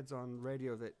running ads on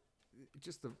radio that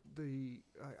just the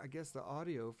I guess the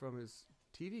audio from his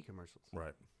TV commercials.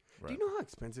 Right. Do you know how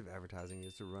expensive advertising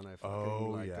is to run a fucking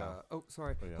Oh, yeah.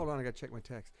 sorry. Oh, yeah. Hold on, I got to check my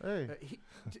text. Hey.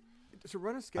 To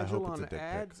run a schedule it's on a dick pic.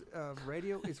 ads of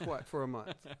radio is what for a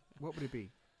month? What would it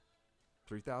be?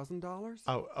 $3,000?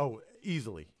 Oh,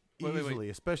 easily. Wait, wait. Easily,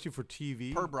 especially for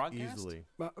TV. Per broadcast? Easily.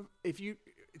 Well,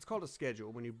 it's called a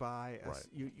schedule. When you buy, Right.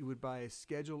 you would buy a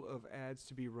schedule of ads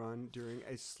to be run during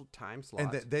a time slot.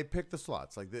 And they pick the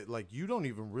slots. Like you don't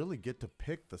even really get to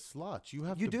pick the slots. You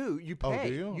have you to. do. You Oh, pay.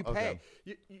 do you? You Okay.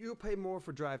 pay. You pay more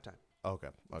for drive time. Okay.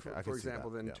 Okay. For, I can for see example,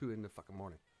 that. than Yeah. 2 in the fucking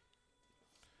morning.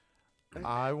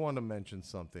 I want to mention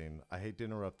something. I hate to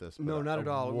interrupt this. But No, not I at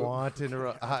all. Want to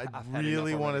interrupt? I I've had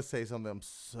really enough want to already. say something. I'm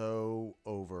so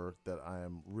over that I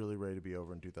am really ready to be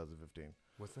over in 2015.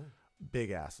 What's that?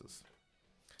 Big asses.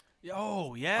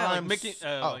 Oh yeah, like I'm Mickey, s-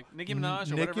 like Nicki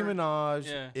Minaj or Nicki whatever. Minaj,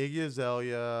 Yeah. Iggy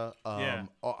Azalea. Yeah.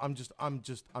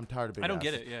 I'm tired of big. I don't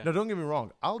get asses. it, yeah. No, don't get me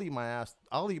wrong. I'll eat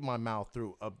my mouth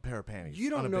through a pair of panties.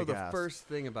 You on don't a know big the ass. first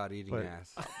thing about eating But-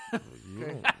 ass. You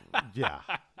don't- yeah.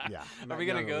 Are we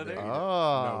gonna go there? Oh,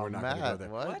 No, we're not gonna go Matt, there.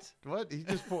 What? He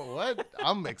just put what?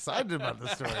 I'm excited about the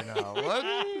story now. What?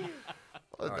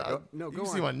 right, go you can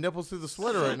see on. my nipples through the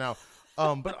sweater right now.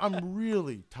 But I'm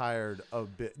really tired of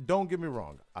Don't get me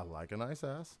wrong. I like a nice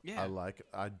ass. Yeah.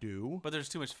 I do. But there's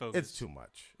too much focus. It's too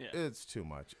much. Yeah. It's too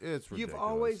much. It's ridiculous. You've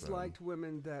always man. liked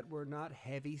women that were not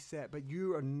heavy set, but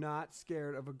you are not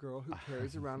scared of a girl who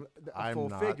carries around a I'm full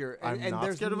not, figure. I'm And not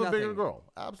there's scared of a bigger nothing. girl.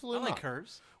 I Absolutely like not.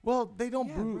 curves. Well, they don't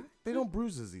Yeah, bruise. right. They don't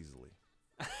bruise as easily.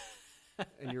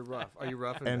 And you're rough. Are you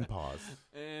rough? in And that? pause.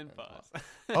 And pause.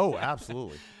 Oh,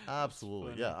 absolutely,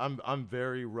 absolutely. Funny. Yeah, I'm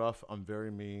very rough. I'm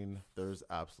very mean.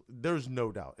 There's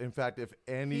no doubt. In fact, if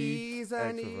any He's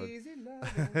an extrovert- easy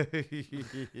lover.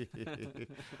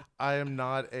 I am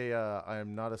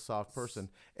not a soft person,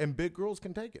 and big girls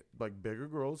can take it. Like bigger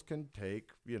girls can take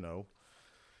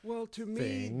Well, to me,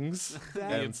 things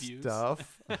that- and The abuse.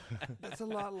 stuff. that's a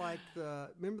lot like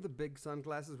remember the big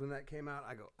sunglasses when that came out?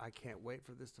 I go, I can't wait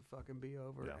for this to fucking be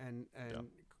over, Yeah. and Yeah.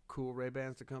 cool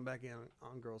Ray-Bans to come back in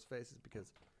on girls' faces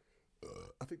because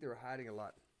I think they were hiding a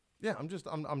lot. Yeah,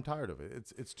 I'm tired of it.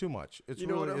 It's too much. It's You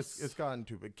know what really else? it's gotten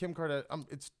too big. Kim Kardashian.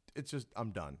 It's just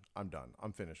I'm done.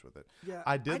 I'm finished with it. Yeah,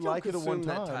 I did don't like it at one consume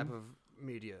that time. type of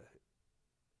media.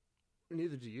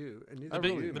 Neither do you, and neither I do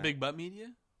really- you, The Matt. big butt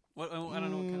media. What? I don't know what kind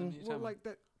of media. you're Well, talking like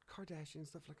that Kardashian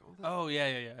stuff, like all that. about. Oh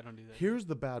yeah. I don't do that. Here's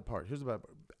the bad part.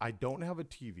 I don't have a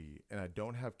TV and I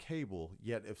don't have cable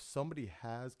yet. If somebody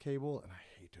has cable, and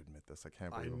I hate hate to admit this. I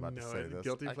can't believe I'm about to know say it. this.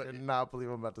 Guilty I pleasure. cannot believe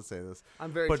I'm about to say this.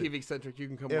 I'm very But TV centric. You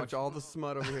can come if- watch all the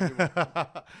smut over here. You want.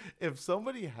 If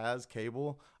somebody has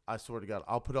cable, I swear to God,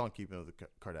 I'll put on Keeping Up with the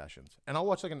Kardashians, and I'll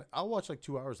watch like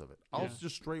 2 hours of it. I'll Yeah.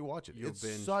 just straight watch it. You'll It's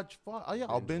binge. such fun. Oh yeah,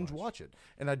 I'll Binge binge watch it,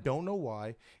 and I don't know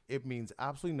why. It means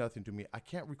absolutely nothing to me. I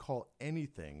can't recall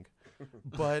anything,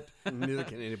 but Neither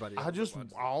can anybody. I else just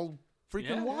that watches. I'll freaking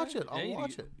Yeah, watch yeah. it. I'll Yeah, you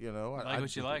watch it. You know, Like I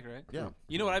what you like, right? Yeah.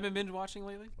 You know what I've been binge watching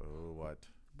lately? Oh, what?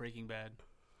 Breaking Bad.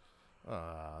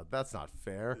 That's not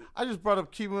fair. I just brought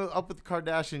up Keeping Up with the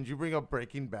Kardashians. You bring up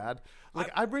Breaking Bad. Like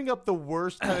I bring up the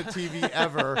worst kind of TV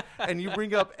ever, and you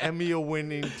bring up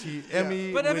Emmy-winning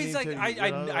Emmy. But I mean, it's like TV,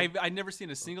 you know? I've never seen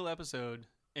a single episode.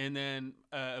 And then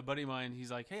a buddy of mine, he's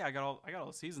like, "Hey, I got all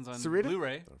the seasons on Sarita?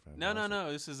 Blu-ray." They're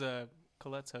No. This is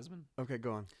Colette's husband. Okay,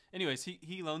 go on. Anyways,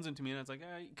 he loans them to me, and I was like,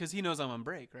 because he knows I'm on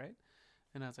break, right?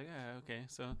 And I was like, okay.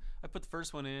 So I put the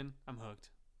first one in. I'm hooked.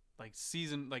 Like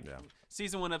season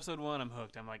 1, episode 1. I'm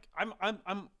hooked. I'm like,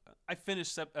 I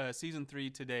finished season 3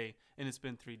 today, and it's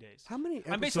been 3 days. How many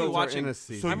episodes I'm basically are watching- in a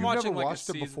So season? I'm you've watching never like a watched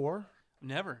it season- before?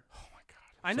 Never. Oh my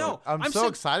god! I So know. I'm so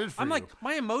excited for I'm you. like,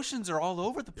 my emotions are all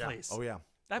over the place. Oh yeah.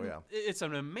 It's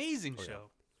an amazing show.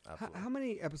 Absolutely. How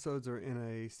many episodes are in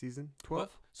a season? 12?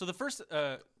 Well, so the first,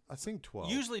 I think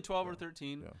 12. usually 12 or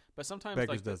 13, Yeah. but sometimes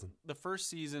Baker's like dozen. the first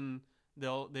season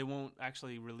they won't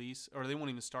actually release, or they won't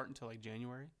even start until like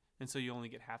January, and so you only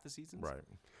get half the seasons. Right.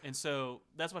 And so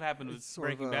that's what happened with It's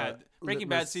sort of Breaking a Bad. Breaking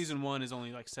Bad litmus- season 1 is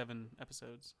only like 7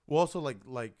 episodes. Well, also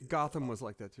like Gotham was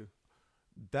like that too.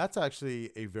 that's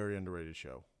actually a very underrated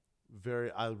show.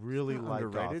 I really Not like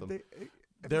underrated. Gotham.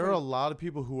 There There are a lot of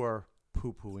people who are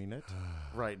poo-pooing it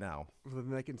right now. Then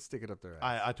they can stick it up their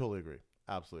ass. I totally agree.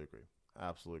 Absolutely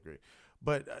agree.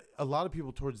 But a lot of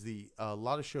people a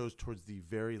lot of shows towards the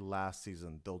very last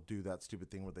season, they'll do that stupid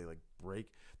thing where they like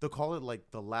they'll call it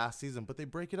like the last season, but they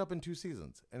break it up in 2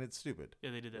 seasons, and it's stupid. Yeah,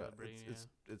 they did that Yeah, with Breaking.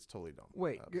 it's totally dumb.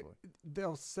 Wait, Absolutely.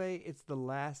 they'll say it's the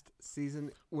last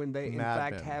season when they in Mad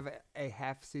fact Men. have a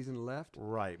half season left.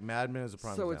 Right. Mad Men is a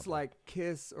prime So example. it's like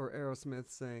Kiss or Aerosmith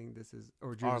saying this is or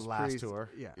our Judas last Priest. tour.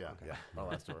 Yeah. Yeah, okay. yeah, our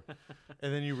last tour.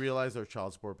 And then you realize their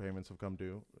child support payments have come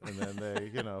due, and then they,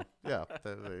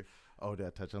 did I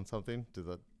touch on something?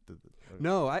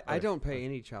 No, I Okay. don't pay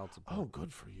any child support. Oh,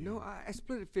 good for you. No, I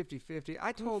split it 50-50.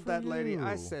 I told for that lady,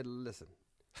 I you. said, listen.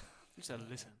 You said,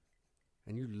 listen.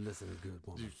 And you listen, good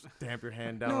woman. You stamp your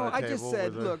hand down No, on the I table. just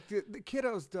said, with a- look, the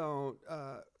kiddos don't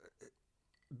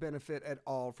benefit at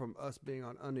all from us being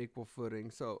on unequal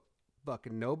footing. So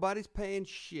fucking nobody's paying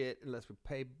shit unless we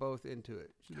pay both into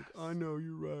it. She's like, I know,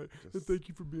 you're right. Just- Thank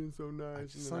you for being so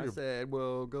nice. just And saw then I your- said,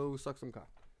 well, go suck some cock.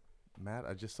 Matt,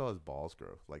 I just saw his balls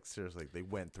grow. Like, seriously, they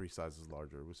went 3 sizes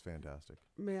larger. It was fantastic.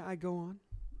 May I go on?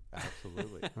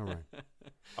 Absolutely. All right.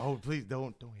 Oh, please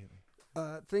don't hit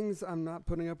me. Things I'm not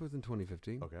putting up with in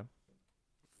 2015. Okay.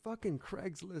 Fucking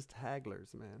Craigslist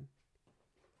hagglers, man.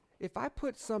 If I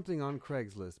put something on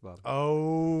Craigslist, Bob,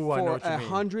 Oh, I know For what you mean.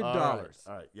 $100.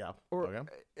 All right, yeah. or Okay.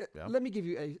 Yeah. let me give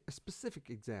you a specific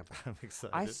example. I'm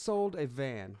excited. I sold a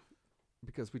van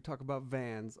because we talk about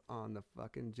vans on the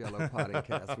fucking Jello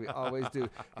podcast. We always do.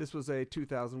 This was a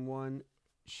 2001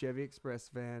 Chevy Express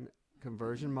van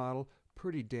conversion model,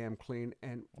 pretty damn clean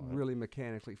and What? really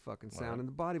mechanically fucking sound, What? and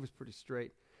the body was pretty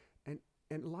straight, and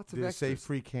lots of Did it say extras.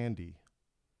 free candy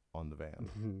on the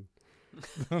van?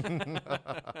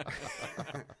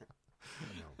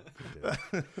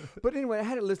 But anyway, I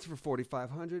had it listed for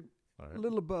 $4,500. All A right.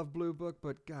 little above Blue Book,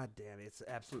 but god damn it, it's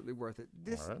absolutely worth it.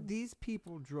 Alright. These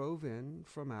people drove in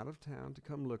from out of town to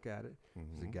come look at it. There's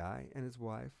a Mhm. guy and his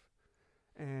wife,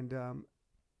 and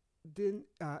then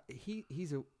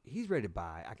he's ready to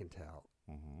buy. I can tell.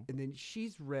 Mhm. And then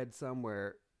she's read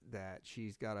somewhere that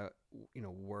she's got to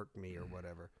work me or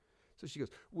whatever. So she goes,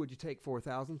 "Would you take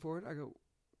 4,000 for it?" I go,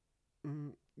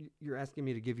 "You're asking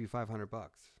me to give you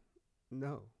 $500."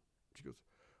 No. She goes,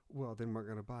 "Well, then we're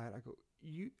gonna buy it." I go,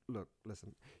 "You look,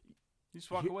 listen." You just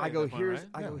walk Here- away. I at go, that point, here's right?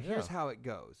 I go, Yeah, here's yeah. how it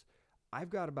goes. I've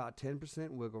got about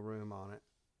 10% wiggle room on it.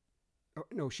 Oh,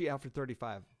 no, she offered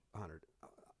 3,500.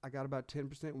 I got about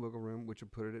 10% wiggle room, which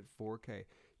would put it at 4K.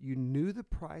 You knew the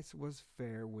price was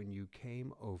fair when you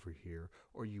came over here,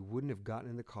 or you wouldn't have gotten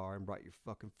in the car and brought your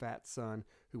fucking fat son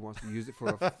who wants to use it for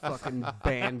a fucking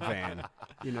band van,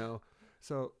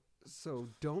 So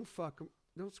don't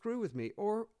screw with me,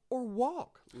 or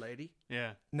walk, lady.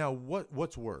 Yeah. Now,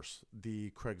 what's worse,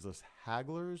 the Craigslist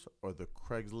hagglers or the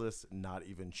Craigslist not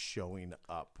even showing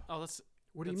up? Oh, that's.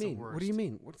 What do you That's the mean? What do you worst.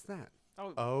 mean? What's that?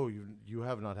 Oh, Oh, you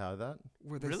have not had that?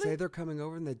 Where they Really? say they're coming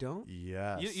over and they don't?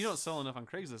 Yes. you don't sell enough on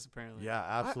Craigslist apparently. Yeah,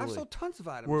 I've absolutely. sold tons of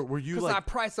items. Were you Because I like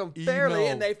price them fairly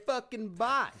email- and they fucking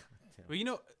buy.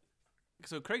 Well,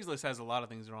 so Craigslist has a lot of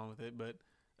things wrong with it, but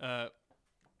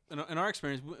in our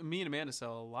experience, me and Amanda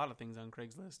sell a lot of things on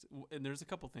Craigslist, and there's a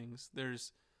couple things.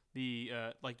 There's the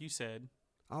like you said,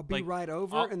 I'll be like, right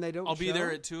over, and they don't. I'll be show?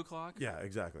 there at 2:00. Yeah,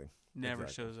 exactly. Never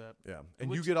Exactly. shows up. Yeah, and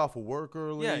Which- you get off of work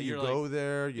early. Yeah, you you're go like-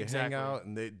 there, you Exactly. hang out,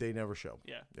 and they never show.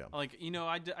 Yeah. Yeah. Like,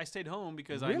 I stayed home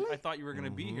because Really? I thought you were going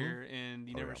to be Mhm. here and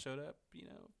you Oh, never yeah. showed up.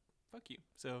 Fuck you.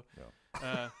 So,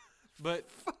 Yeah. but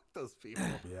Fuck those people.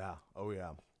 Yeah. Oh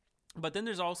yeah. but then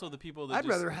there's also the people that I'd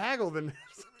rather haggle than.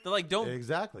 they like don't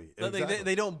Exactly.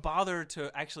 they don't bother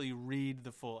to actually read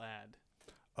the full ad.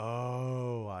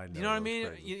 Oh, I know. You know what I those mean?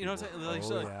 crazy You know what I'm people. saying? Like, Oh,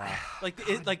 so-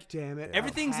 yeah. Like Damn it! Yeah.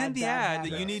 everything's in Had the that ad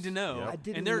happen. that you need to know. Yep. I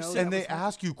didn't and they're know so- that And they was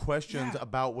ask you questions Yeah.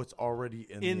 about what's already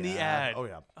in the ad. Oh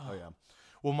yeah. Oh yeah.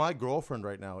 Well, my girlfriend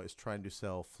right now is trying to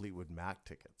sell Fleetwood Mac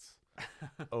tickets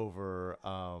over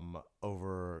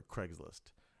Craigslist.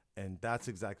 And that's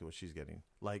exactly what she's getting.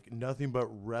 Like nothing but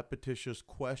repetitious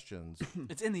questions.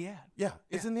 It's in the ad. Yeah,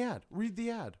 it's in the ad. Read the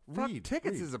ad. Fuck, Read.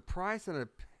 tickets read. is a price and a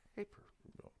paper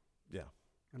Yeah.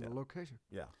 and Yeah. a location.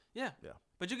 Yeah. Yeah. Yeah.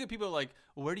 But you get people like,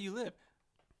 well, where do you live?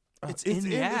 It's in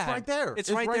the ad. It's right there.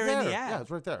 It's right there in the there. ad. Yeah,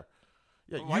 it's right there.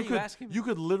 Yeah, Why are you could asking me? you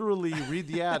could literally read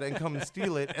the ad and come and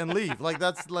steal it and leave. Like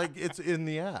that's like it's in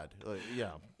the ad. Like,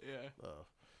 yeah. Yeah.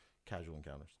 Casual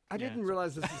encounters. I Yeah. didn't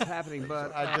realize this was happening,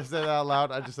 but I just said that out loud.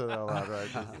 Right?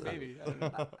 Just, Maybe. I don't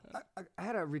know. I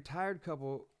had a retired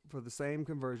couple for the same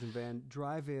conversion van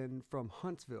drive in from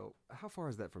Huntsville. How far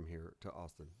is that from here to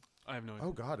Austin? I have no idea.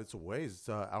 Oh God, it's a ways. It's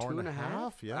an hour Two and a and a half?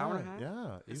 half. Yeah. Hour and a half?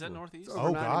 Yeah. Is that easily. northeast? It's Oh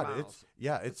over 90 God, miles.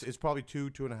 it's probably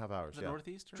 2.5 hours. Is that Yeah.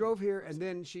 northeast? Or? Drove here, and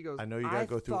then she goes, I know you gotta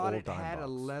go through thought Old it had a Dime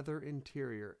Box." leather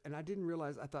interior, and I didn't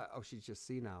realize. I thought, oh, she's just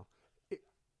senile.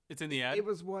 It's in the ad. It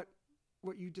was what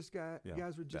you just got. Yeah. You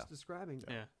guys were just Yeah. describing.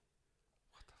 Yeah.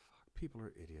 What the fuck? People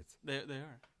are idiots. They are. They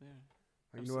are.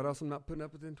 You know what else I'm not putting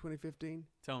up with in 2015?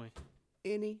 Tell me.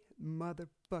 Any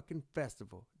motherfucking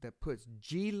festival that puts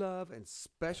G Love and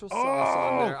special sauce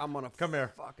on there, I'm gonna Come here.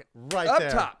 fuck it. Right Up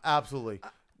there. top. Absolutely.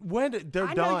 When they're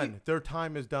I know done, you- their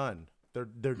time is done. They're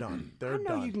done. They're I know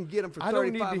done. you can get them for I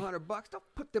don't need to- $3,500. Don't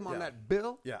put them on Yeah. that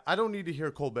bill. Yeah, I don't need to hear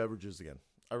cold beverages again.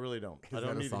 I really don't. I Is don't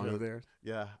that a need song to hear of theirs?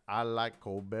 Yeah, I like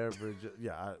cold beverages.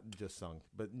 Yeah, I just sung.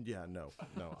 But yeah, no.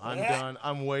 I'm done.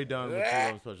 I'm way done with G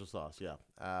Love special sauce. Yeah,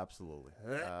 absolutely.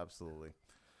 Absolutely.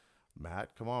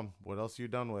 Matt, come on. What else are you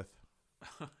done with?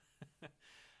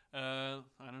 I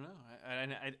don't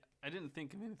know. I didn't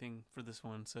think of anything for this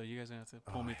one, so you guys are gonna have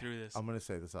to pull me through this. I'm going to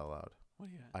say this out loud. What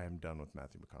do you got? I am done with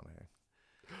Matthew McConaughey.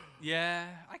 Yeah,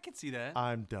 I can see that.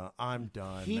 I'm done. I'm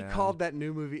done. He man. called that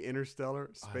new movie Interstellar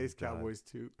Space done. Cowboys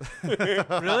 2.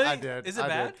 Really? I did. Is it I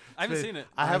bad? did. I haven't seen it.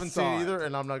 I I haven't seen saw it it. either,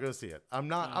 and I'm not going to see it. I'm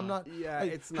not. Yeah, Hey,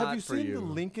 it's have not you for seen you. the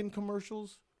Lincoln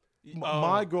commercials? Oh.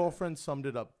 My girlfriend summed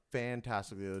it up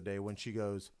fantastically the other day when she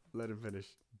goes, Let him finish.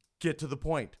 "Get to the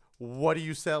point. What are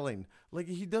you selling?" Like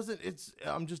he doesn't.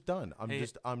 I'm just done.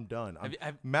 I'm done.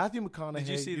 Matthew McConaughey. Did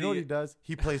you see you know what the- he does?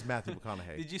 He plays Matthew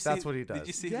McConaughey. Did you see? That's what he does. Did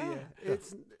you see Yeah, the?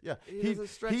 it's Yeah, He doesn't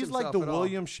stretch he's like himself the at all.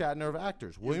 William Shatner of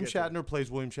actors. William get to it. Shatner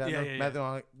plays William Shatner. Yeah, yeah, yeah.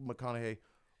 Matthew McConaughey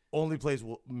only plays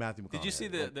Matthew McConaughey. Did you see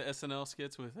the Like, the SNL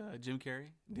skits with Jim Carrey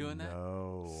doing that?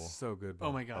 No. so good.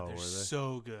 Oh my God, Oh, they're were they?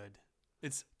 so good.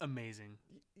 It's amazing.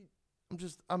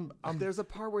 I'm There's a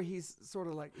part where he's sort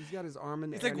of like he's got his arm in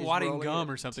the It's air like and wadding rolling gum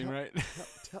it. or something, right?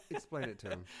 Explain it to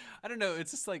him. I don't know.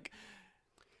 It's just like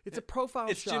It's a profile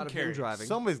It's shot Jim of him Carrey. driving.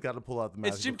 Somebody's got to pull out the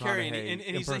Matthew it's Jim Carrey, McConaughey and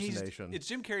he's impersonation. it's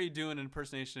Jim Carrey doing an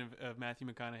impersonation of Matthew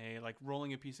McConaughey, like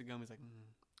rolling a piece of gum. He's like,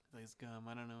 "It's gum.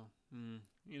 I don't know."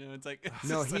 You know, it's like it's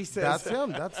No, just he like- says That's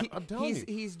him. I'm telling you.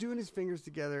 he's doing his fingers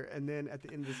together, and then at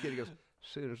the end of the skit, he goes, "As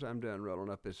soon as I'm done rolling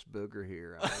up this booger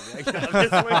here, I'm gonna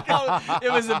That's what he called it.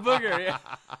 It was a booger. Yeah.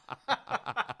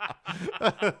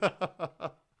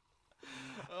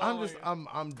 I'm my just God.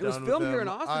 I'm It was done with filmed here them. in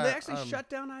Austin. I- they actually I'm- shut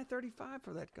down I-35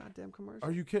 for that goddamn commercial.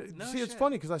 Are you kidding? No See, it's shit.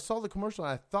 funny because I saw the commercial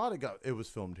and I thought it was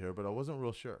filmed here, but I wasn't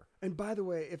real sure. And by the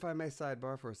way, if I may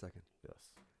sidebar for a second, Yes.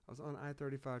 I was on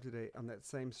I-35 today on that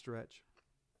same stretch.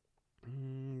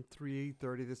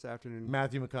 3:30 this afternoon.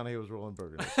 Matthew McConaughey was rolling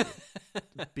burgers.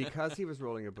 Because he was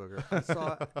rolling a booger,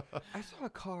 I saw a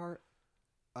car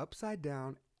upside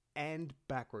down and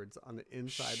backwards on the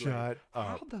inside lane. Shut How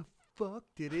up. the fuck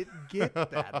did it get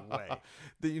that way?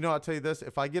 You know, I'll tell you this: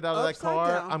 if I get out of that Upside car,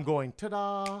 down. I'm going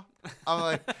ta-da.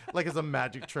 I'm like it's a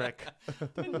magic trick.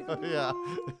 Yeah.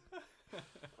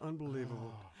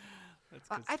 Unbelievable. That's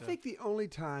good I stuff. think the only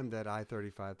time that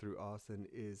I-35 through Austin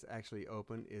is actually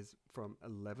open is from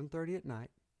 11:30 at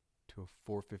night to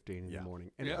 4:15 in Yeah. the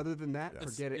morning. And Yeah. other than that, Yeah.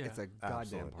 forget it. It's- It's a yeah. goddamn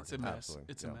Absolutely. party. It's a mess. Absolutely.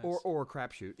 It's a Yeah. mess. Or a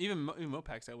crapshoot. even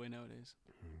Mopac's that way nowadays.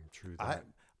 True I that.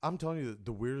 I'm telling you,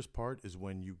 the weirdest part is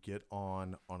when you get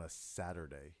on a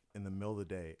Saturday in the middle of the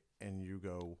day and you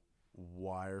go,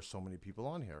 why are so many people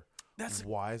on here?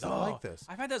 Why is it like this?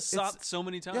 I've had that thought so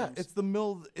many times. Yeah, it's the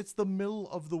middle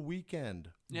of the weekend.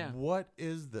 Yeah. What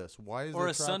is this? Why is or there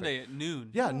a traffic? Sunday at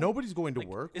noon. Yeah, nobody's going to Like,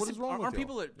 work. What is wrong with Aren't you?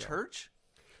 people at church?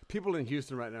 People in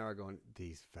Houston right now are going,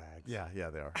 these fags. Yeah,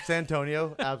 they are. San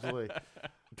Antonio, absolutely.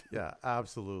 Yeah,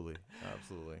 absolutely.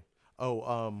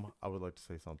 Oh, I would like to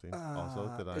say something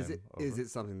also that is it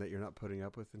something that you're not putting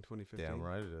up with in 2015? Damn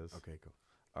right it is. Okay, cool.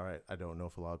 All right, I don't know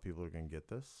if a lot of people are going to get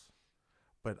this,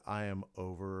 but I am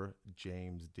over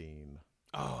James Dean.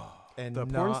 Oh, And The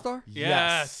porn star?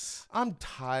 Yes. I'm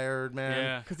tired, man.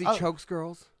 Yeah. Because he I- chokes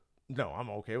girls. No, I'm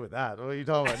okay with that. What are you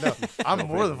talking about? No, I'm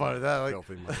more than fine with that.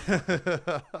 Filthy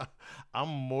money. I'm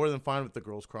more than fine with the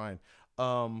girls crying.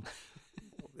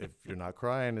 If you're not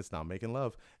crying, it's not making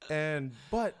love.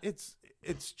 But it's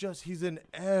just he's in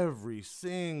every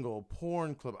single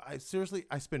porn clip. I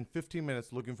spend 15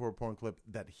 minutes looking for a porn clip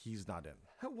that he's not in.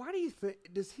 Why do you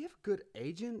think? Does he have a good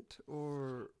agent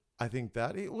or I think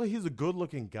that he's a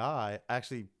good-looking guy.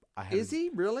 Actually, is he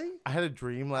really? I had a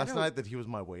dream last don't- night that he was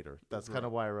my waiter. That's kind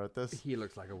of why I wrote this. He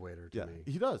looks like a waiter to Yeah, me.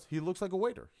 he does. He looks like a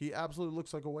waiter. He absolutely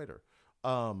looks like a waiter.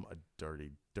 A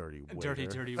dirty waiter.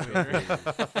 Dirty waiter.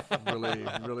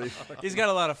 really. He's got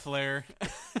a lot of flair.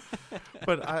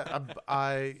 But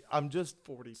I'm just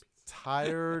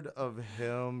tired of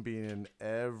him being in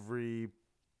every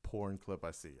porn clip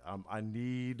I see. I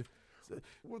need.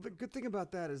 Well, the good thing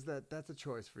about that is that that's a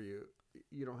choice for you.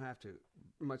 You don't have to.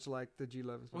 Much like the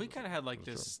G11. Well, he kind of had like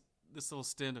this little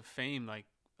stint of fame like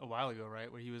a while ago,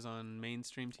 right? Where he was on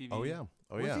mainstream TV. Oh yeah.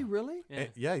 Was he really? Yeah.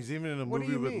 Yeah, he's even in a What do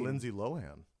movie you with mean? Lindsay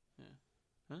Lohan.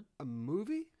 A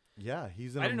movie? Yeah,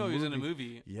 he's in. I didn't know he was in a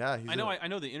movie. Yeah, he's. I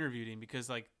know they interviewed him because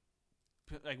like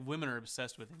women are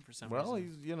obsessed with him for some Well,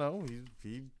 reason.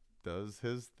 he does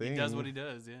his thing. He does what he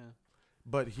does. Yeah.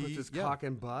 But Puts he his cock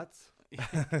in butts.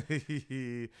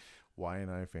 Why am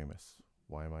I famous?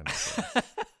 Why am I not famous?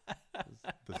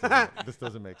 this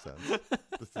doesn't make sense.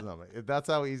 This does not make. If that's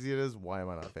how easy it is, why am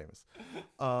I not famous?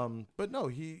 But no,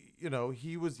 he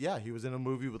was in a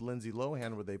movie with Lindsay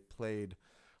Lohan where they played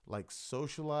like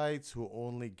socialites who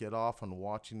only get off on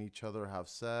watching each other have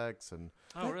sex and.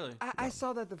 Oh, really? I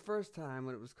saw that the first time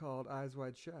when it was called Eyes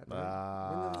Wide Shut.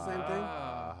 Right? Wasn't that the same thing?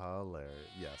 Hilarious.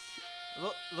 Yes.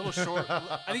 A little short.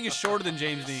 I think he's shorter than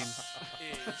James Dean. Is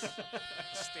a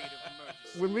state of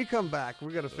emergency. When we come back,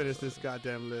 we're gonna finish this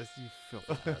goddamn list. You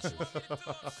filthy bastards. Sorry,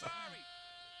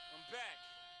 I'm back.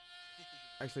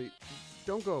 Actually,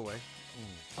 don't go away.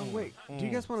 Oh wait, do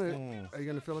you guys want to? Are you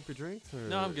gonna fill up your drinks? Or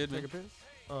No, I'm good, Take man. a piss.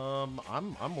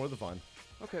 I'm more than fine.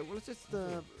 Okay, well let's just.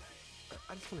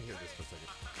 I just want to hear this for a second.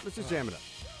 Let's just jam it up.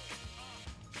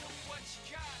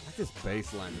 I like this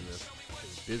bass line in this.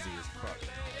 It's busy as fuck.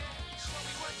 Show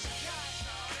me what you got,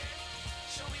 darling.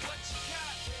 Show me what you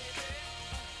got, baby.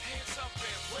 Hands up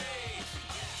and wave,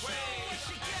 wave,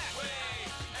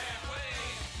 wave, and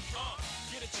wave.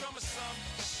 Get a drummer some.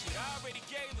 Shit, I already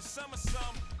gave the summer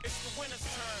some. It's the winter's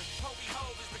turn. Hobie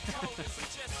Ho is the coldest. I'm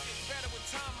just getting better with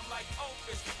time. I'm like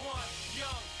Opus, one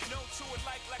young, no to it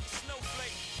like a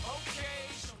snowflake. Okay,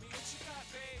 show me what you got,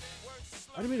 baby. Words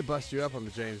slow. I didn't mean to bust you up on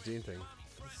the James Dean thing.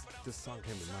 This song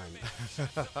came to mind.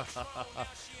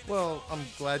 Well, I'm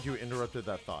glad you interrupted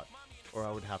that thought, or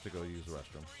I would have to go use the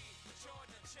restroom.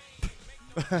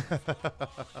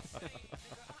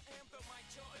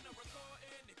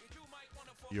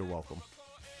 You're welcome.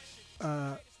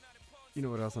 You know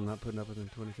what else I'm not putting up with in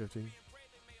 2015?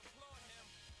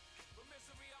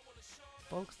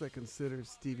 Folks that consider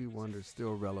Stevie Wonder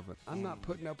still relevant. I'm not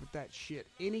putting up with that shit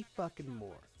any fucking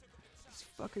more. This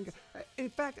fucking guy. In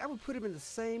fact, I would put him in the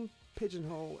same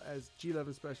pigeonhole as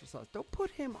G11 Special Sauce. Don't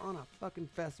put him on a fucking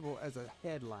festival as a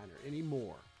headliner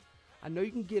anymore. I know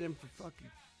you can get him for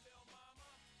fucking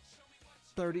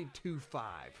 $32.5.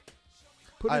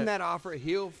 Put in that offer.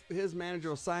 His manager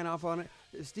will sign off on it.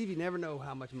 Stevie never know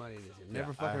how much money it is. He'll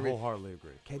never I fucking read. wholeheartedly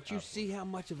agree. Can't you see how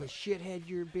much of a shithead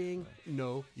you're being?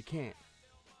 No, you can't.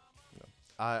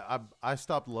 I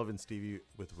stopped loving Stevie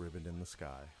with Ribbon in the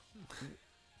Sky.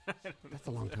 That's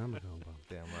a long time ago, Bob.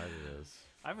 Damn right it is.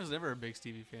 I was never a big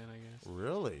Stevie fan, I guess.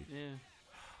 Really? Yeah.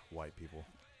 White people.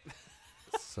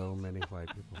 So many white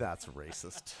people. That's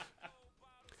racist.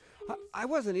 I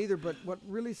wasn't either, but what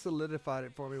really solidified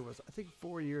it for me was, I think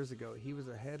 4 years ago, he was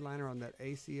a headliner on that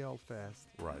ACL Fest.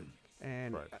 Right.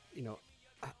 And, Right.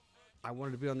 I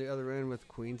wanted to be on the other end with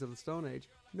Queens of the Stone Age.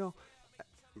 No,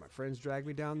 my friends dragged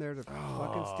me down there to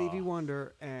fucking Stevie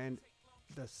Wonder, and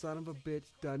the son of a bitch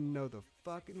doesn't know the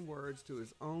fucking words to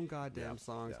his own goddamn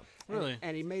songs. yeah. Really?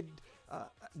 And he made,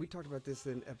 we talked about this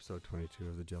in episode 22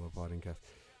 of the Jello Podcast.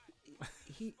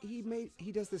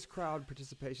 He does this crowd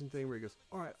participation thing where he goes,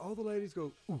 all right, all the ladies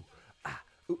go ooh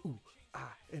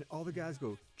ah, and all the guys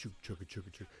go chug chugga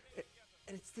chugga chug,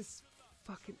 and it's this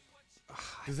fucking.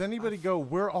 Does anybody go,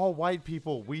 we're all white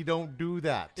people, we don't do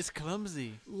that? It's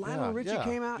clumsy. Lionel Richie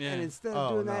came out, Yeah. and instead of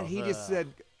Oh, doing no, that, he just said,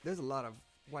 "There's a lot of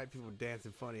white people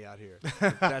dancing funny out here.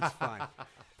 That's fine."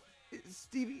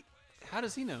 Stevie, How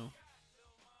does he know?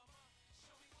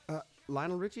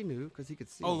 Lionel Richie knew because he could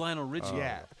see. Oh, Lionel Richie.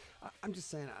 yeah. I'm just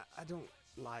saying, I don't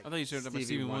like. I thought you said about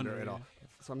Stevie Wonder, at yeah. all,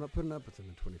 so I'm not putting up with him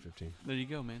in 2015. There you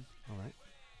go, man. All right,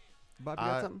 Bob, you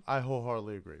got something? I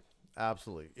wholeheartedly agree.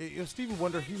 Absolutely. Stevie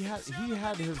Wonder, he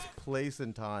had his place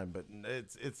in time, but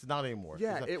it's not anymore.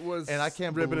 Yeah, It's not- it was. and I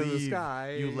can't Ribbon believe in the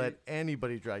Sky. you let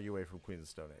anybody drag you away from Queen of the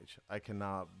Stone Age. I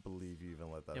cannot believe you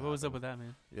even let that Yeah, what was up happen. with that,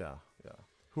 man? Yeah.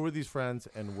 Who are these friends,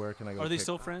 and where can I go? Are they kick-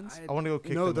 still friends? I want to go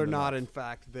kick No, them they're in the not. nuts. In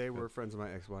fact, they were friends of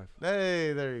my ex-wife.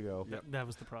 Hey, there you go. That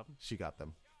was the problem. She got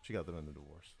them. She got them in the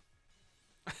divorce.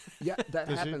 Yeah, that Did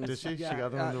she? happens. Did she? She Yeah,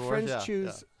 got them in divorce? Friends Yeah,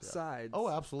 choose yeah. sides. Oh,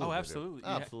 absolutely. Oh, they do. absolutely.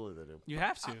 Yeah. Absolutely, they do. You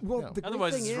have to. Well, Yeah. the great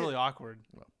Otherwise, thing it's is, really awkward.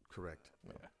 correct.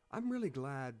 Yeah. I'm really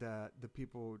glad that the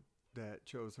people that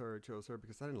chose her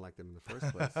because I didn't like them in the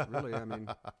first place. Really, I mean,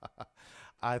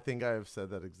 I think I have said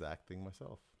that exact thing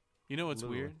myself. You know what's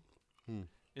Literally. weird? Hmm.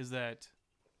 Is that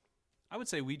I would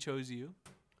say we chose you.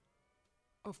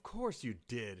 of course you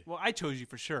did. Well, I chose you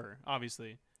for sure,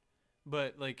 obviously.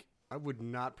 But, like, I would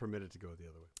not permit it to go the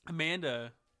other way.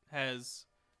 Amanda has,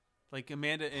 like,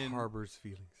 Amanda and... Harbors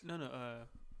feelings. No,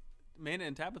 Amanda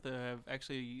and Tabitha have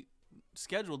actually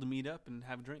scheduled to meet up and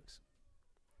have drinks.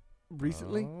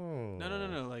 Recently, Oh.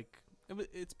 No. Like,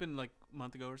 it's been, like, a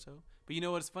month ago or so. But you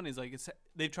know what's funny is, like,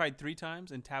 they've tried 3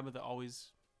 times, and Tabitha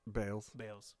always Bales.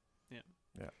 bails.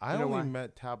 Yeah, I You know only why?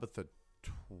 met Tabitha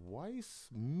twice,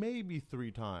 maybe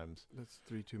 3 times. That's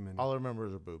 3 too many. All I remember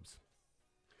is her boobs.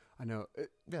 I know.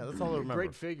 Yeah, that's all I remember.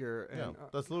 Great figure. And, Yeah,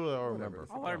 that's literally all I whatever.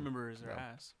 remember. All I remember is her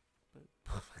Yeah. ass.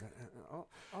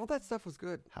 all that stuff was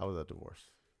good. How was that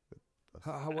divorce?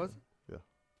 How was it?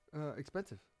 Yeah.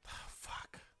 Expensive.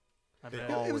 Fuck. I They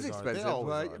bet. all- It was Always are. They expensive,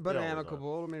 always are. but They always are.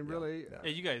 amicable. I mean, really. Yeah. Yeah,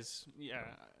 you guys. Yeah,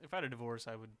 if I had a divorce,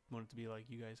 I would want it to be like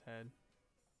you guys had.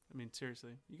 I mean,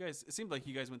 seriously, you guys. It seemed like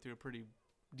you guys went through a pretty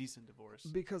decent divorce.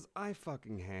 Because I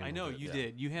fucking handled I know it. you yeah.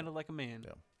 did. You handled like a man.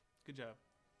 Yeah. Good job.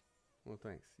 Well,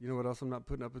 thanks. You know what else I'm not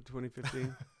putting up in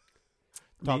 2015?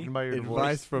 Talking Me? about your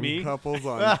Advice from Me? couples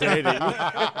on dating. Like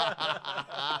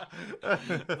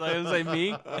I was like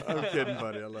me. I'm kidding,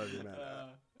 buddy. I love you, man.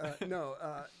 No,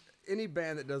 any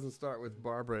band that doesn't start with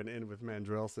Barbara and end with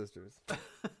Mandrell Sisters. Did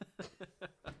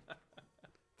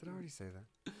I already say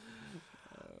that?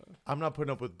 I'm not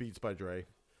putting up with Beats by Dre.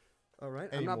 All right.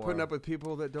 I'm not putting Anymore. up with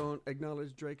people that don't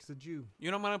acknowledge Drake's a Jew.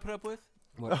 You know what I'm gonna put up with?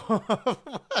 What?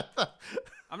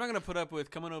 I'm not gonna put up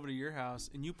with coming over to your house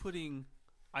and you putting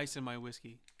ice in my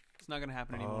whiskey. It's not gonna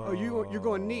happen anymore. Oh, you're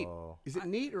going neat. Is it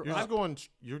neat or You're up? just going.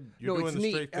 You're No, doing it's the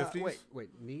neat. straight 50s. Wait,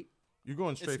 neat. You're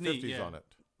going straight neat, 50s yeah. on it.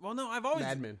 Well, no, I've always.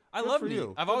 Mad Men. I Good love for neat.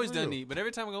 you. I've Good always for done you. neat, but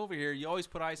every time I go over here, you always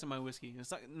put ice in my whiskey.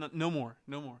 It's not no more.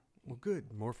 Well,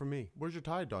 good. More for me. Where's your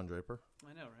tie, Don Draper?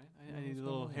 I know, right? I need a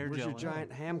little hair Where's gel. your in it.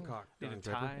 giant ham cock? Need a Don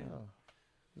Draper? tie.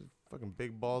 Yeah. Fucking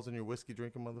big balls in your whiskey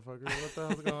drinking motherfucker. What the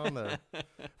hell's going on there?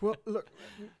 Well, look,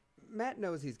 Matt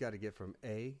knows he's got to get from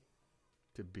A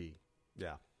to B,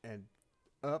 Yeah. and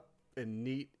up and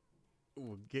neat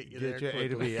will get you there Get your A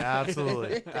to quickly. B.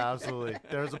 Absolutely. Absolutely.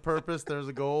 There's a purpose. There's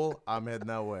a goal. I'm heading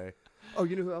that way. Oh,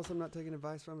 you know who else I'm not taking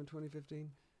advice from in 2015?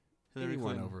 Hillary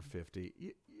Anyone Clinton. over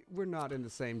 50. We're not in the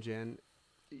same gen.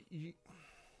 You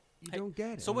Hey, don't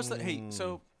get it. So what's the? Hey,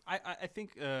 so I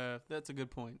think that's a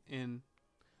good point, and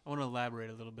I want to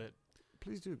elaborate a little bit.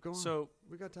 Please do. Go on. So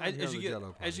we got time as here on you the get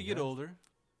Jell-O as you Party, get guys. older,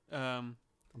 I'm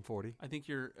 40. I think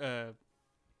your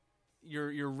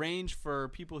range for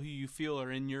people who you feel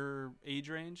are in your age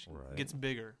range Right. gets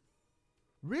bigger.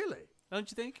 Really? Don't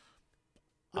you think?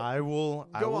 I will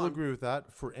Go on. agree with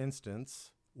that. For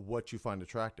instance, what you find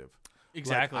attractive.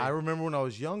 Exactly. Like, I remember when I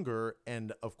was younger,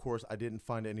 and of course, I didn't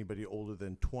find anybody older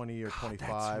than 20 or 25.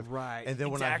 That's right. And then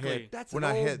Exactly. when I hit That's when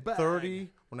an I old hit bag.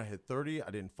 30,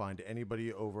 I didn't find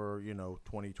anybody over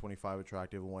 20, 25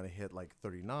 attractive. And when I hit like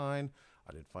 39,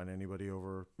 I didn't find anybody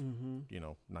over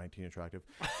 19 attractive.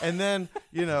 And then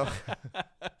You know,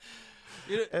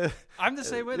 I'm the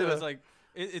same way though. you It's know. like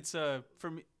it's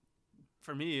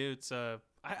for me it's I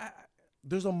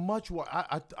there's a much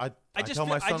I just tell feel,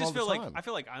 my son I just all feel the like time. I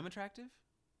feel like I'm attractive,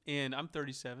 and I'm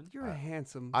 37, You're a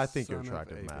handsome. I think you're son of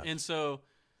attractive, a Matt. bitch. and so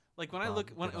like when I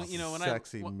look when With a you know when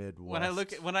sexy I Midwest. when I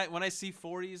look at when I see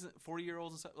 40 year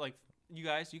olds and stuff like you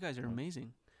guys are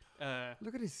amazing,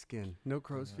 Look at his skin. No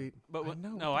crow's feet. But I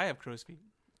know. no, I have crow's feet.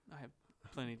 I have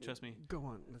plenty. Trust me. Go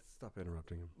on. Let's stop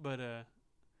interrupting him. But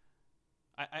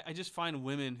I just find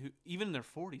women who even in their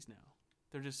 40s now,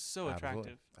 they're just so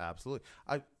attractive. Absolutely.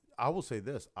 I will say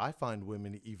this. I find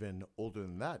women even older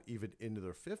than that, even into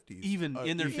their 50s. Even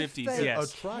in their If 50s, they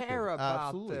yes. Attractive. care about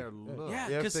Absolutely. their look. Yeah,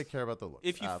 if 'cause they care about the look.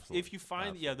 If you Absolutely.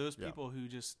 find those Yeah. people who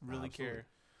just really Absolutely. care.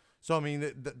 So, I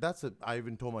mean, that's it. I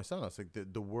even told my son, I was like,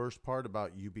 the worst part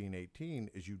about you being 18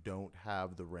 is you don't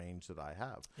have the range that I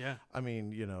have. Yeah. I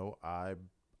mean,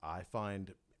 I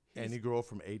find any girl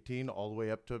from 18 all the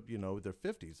way up to, their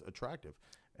 50s attractive.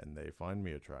 And they find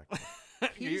me attractive.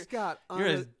 He's got You're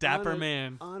a dapper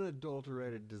man.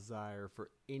 unadulterated desire for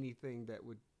anything that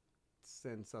would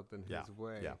send something Yeah, his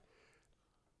way. yeah.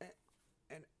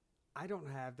 And I don't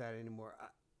have that anymore.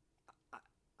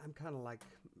 I'm kind of like,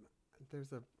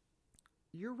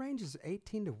 your range is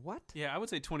 18 to what? Yeah, I would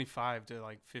say 25 to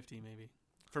like 50 maybe.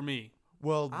 For me.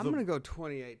 Well, I'm going to go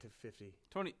 28 to 50.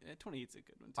 28's a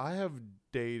good one too. I have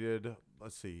dated,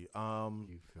 let's see,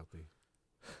 You filthy.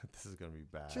 this is going to be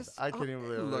bad. Just I can't even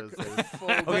believe look. what I'm full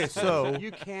Okay, so-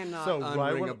 you cannot So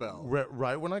unring a bell.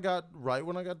 right when I got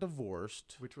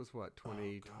divorced. Which was what,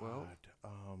 2012?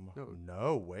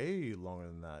 No, way longer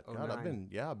than that. God, 09.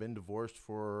 I've been divorced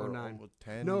for 09. almost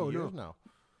 10 No, years no. now.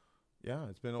 Yeah,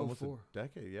 it's been almost 04. a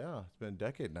decade. Yeah, it's been a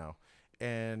decade now.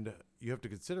 And you have to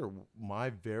consider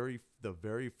the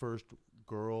very first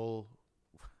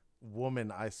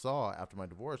woman I saw after my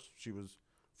divorce, she was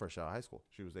fresh out of high school.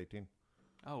 She was 18.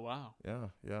 Oh wow.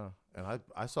 Yeah. And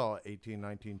I saw 18,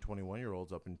 19,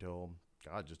 21-year-olds up until,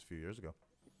 God, just a few years ago.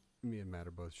 Me and Matt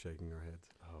are both shaking our heads.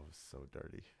 Oh, so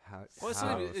dirty.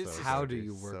 How do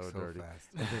you work so dirty. fast?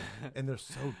 And they're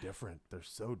so different. They're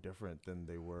so different than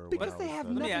they were Because when they I was have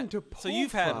 17. nothing to pull So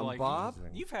you've had from, like Bob.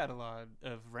 you've had a lot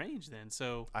of range then.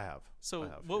 So I have. so I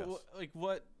have, what, yes.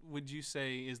 what would you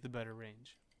say is the better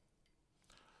range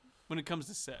when it comes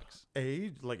to sex?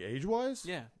 Age-wise?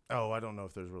 Yeah. Oh, I don't know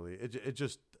if there's really. It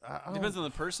just I Depends don't-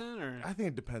 on the person or I think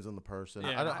it depends on the person.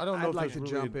 Yeah. I don't know I'd if like there's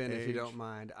to really jump in an if you age. don't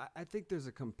mind. I think there's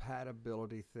a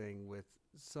compatibility thing with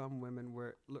some women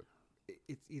where, look,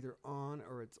 it's either on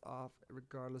or it's off,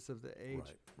 regardless of the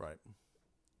age. Right.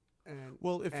 And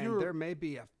Well, if and you're there may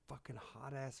be a fucking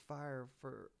hot ass fire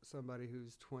for somebody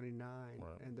who's 29, Right.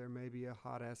 and there may be a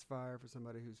hot ass fire for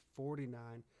somebody who's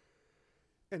 49,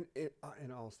 and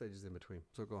in all stages in between.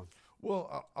 So go on.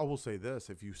 Well, I will say this: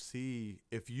 if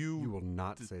you will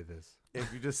not say this.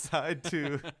 if you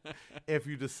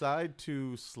decide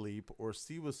to sleep or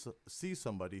see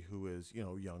somebody who is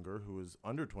younger, who is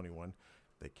under 21,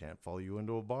 they can't follow you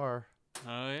into a bar.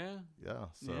 oh yeah. Yeah,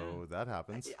 so Yeah. that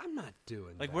happens. I'm not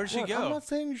doing Like that. where'd she Look, go? I'm not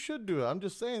saying you should do it. I'm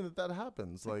just saying that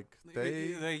happens. Like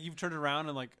you've turned around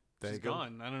and like they she's go-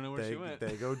 gone. I don't know where she went.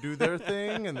 They go do their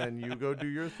thing, and then you go do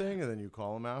your thing, and then you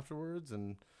call them afterwards.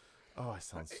 And I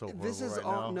sound so horrible This is right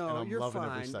all now. no. and I'm You're loving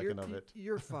fine. every second of it.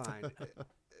 You're fine.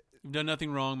 You've done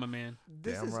nothing wrong, my man.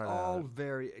 This Damn is right I all have.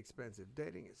 very expensive.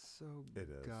 Dating is so It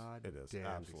is. god It is damn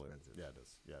absolutely. expensive. Yeah, it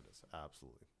is. Yeah, it is.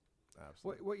 Absolutely.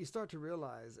 Absolutely. What you start to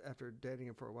realize after dating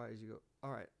him for a while is you go,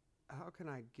 all right, how can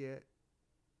I get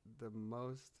the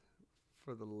most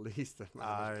for the least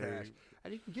amount of cash?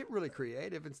 And you can get really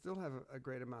creative and still have a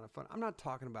great amount of fun. I'm not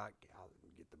talking about how to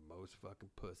get the most fucking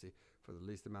pussy for the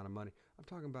least amount of money. I'm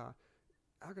talking about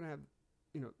how can I have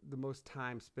the most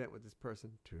time spent with this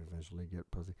person to eventually get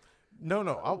pussy No,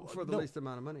 for the least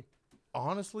amount of money.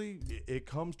 honestly, it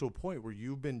comes to a point where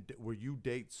you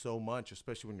date so much,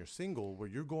 especially when you're single, where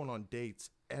you're going on dates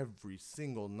every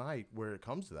single night. Where it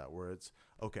comes to that, where it's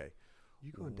okay.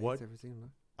 You go on dates What- every single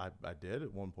night? I did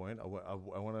at one point. I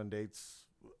went on dates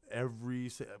every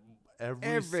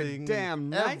Every damn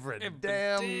night? every Every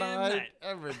damn damn night, night.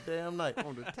 every damn night.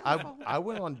 On the telephone? I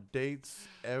went on dates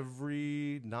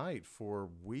every night for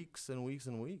weeks and weeks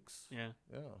and weeks. Yeah.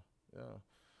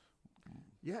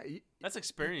 Yeah, That's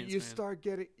experience, You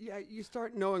man. you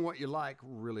start knowing what you like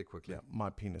really quickly. Yeah, my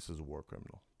penis is a war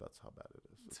criminal. That's how bad it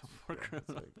is. It's a war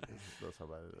criminal. That's how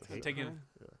bad it is. Hate Taking-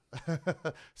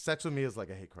 crime? Sex with me is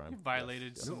like a hate crime. You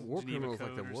violated Yes, No, some war Geneva criminals like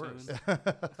code the or worst.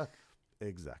 something.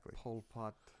 Exactly. Pol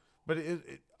Pot. But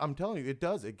I'm telling you, it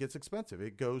does. It gets expensive.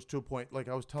 It goes to a point, like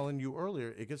I was telling you earlier,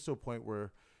 it gets to a point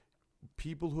where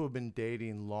people who have been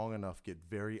dating long enough get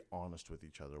very honest with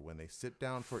each other when they sit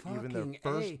down for even their Fucking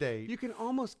first A. date. You can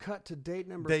almost cut to date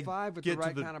number They 5 with the get to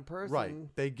right kind of person.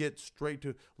 Right. They get straight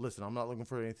to, listen, I'm not looking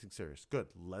for anything serious. Good.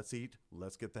 Let's eat.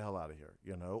 Let's get the hell out of here.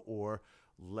 Or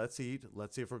let's eat.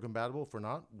 Let's see if we're compatible. If we're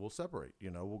not, we'll separate.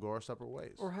 We'll go our separate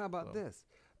ways. Or how about So- this?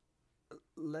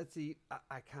 Let's eat.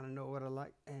 I kind of know what I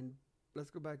like, and let's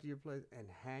go back to your place and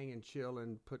hang and chill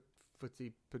and put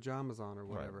footsie pajamas on or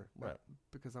whatever. Right.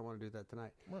 Because I want to do that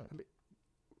tonight. Right. I mean,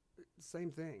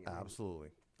 same thing. I mean, Absolutely.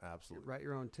 write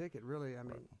your own ticket, really. I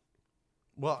mean,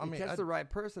 Well, if I you mean, catch the right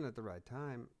person at the right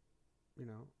time, you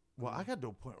know. well, I got to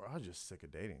a point where I was just sick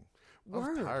of dating. I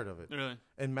Word. was tired of it. Really?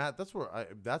 And Matt, that's where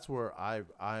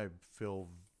I feel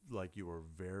like you were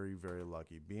very, very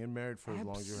lucky being married for as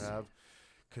long as you have,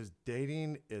 because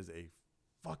dating is a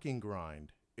fucking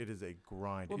grind. It is a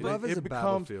grind. Well, It- love is it a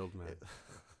becomes- battlefield, man.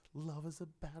 Love is a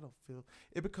battlefield.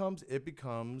 It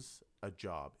becomes a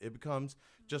job. It becomes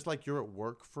just like you're at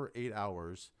work for 8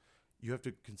 hours. You have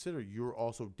to consider you're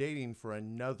also dating for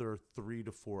another 3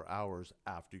 to 4 hours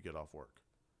after you get off work.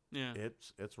 Yeah.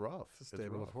 It's rough. It's a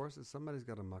stable of horses. Somebody's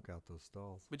got to muck out those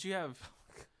stalls. But you have,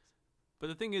 but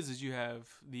the thing is you have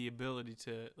the ability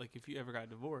to, like, if you ever got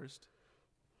divorced,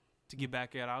 to get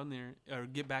back out in there, or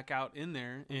get back out in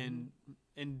there and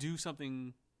do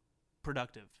something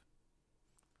productive.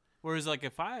 Whereas, like,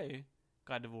 if I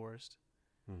got divorced,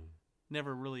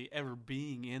 never really ever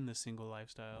being in the single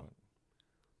lifestyle,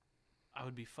 Right. I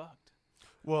would be fucked.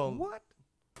 Well, What?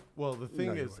 well, the thing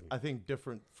you is, wouldn't. I think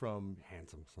different from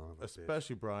Handsome son of a bitch.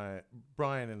 especially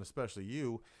Brian, and especially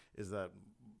you, is that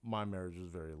my marriage was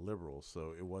very liberal.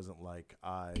 So it wasn't like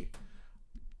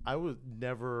I was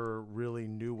never really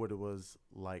knew what it was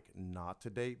like not to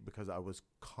date, because I was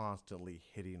constantly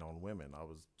hitting on women. I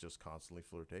was just constantly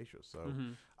flirtatious. So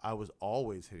I was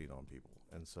always hitting on people.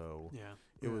 And so Yeah.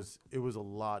 it was a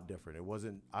lot different. It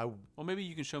wasn't, Well, maybe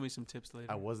you can show me some tips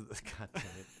later. I wasn't, God damn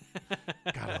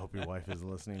it. God, I hope your wife isn't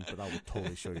listening, but I will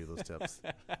totally show you those tips.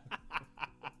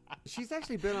 She's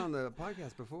actually been on the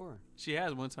podcast before. She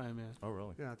has one time, yeah. Oh,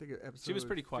 really? Yeah, I think episode. She was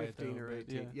pretty quiet, 15 though, or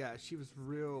but 18. Yeah, she was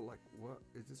real. Like, what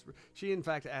is this? She in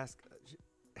fact asked.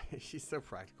 She's so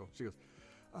practical. She goes,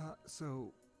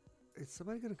 "So, is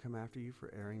somebody going to come after you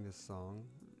for airing this song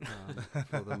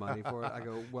for the money for it?" I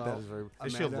go, "Well, That is very.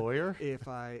 Is she a Amanda, lawyer? If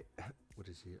I, what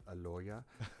is she? A lawyer?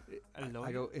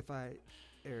 I go, if I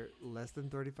air less than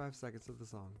 35 seconds of the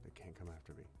song, they can't come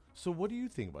after me. So, what do you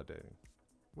think about dating?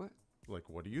 What? Like,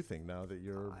 what do you think now that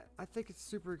you're? I think it's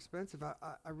super expensive.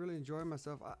 I really enjoy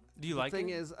myself. Do you like the thing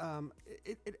it? is,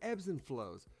 it ebbs and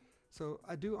flows. So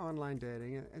I do online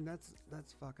dating, and that's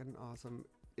fucking awesome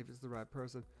if it's the right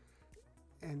person.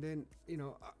 And then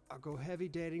I'll go heavy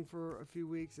dating for a few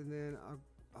weeks, and then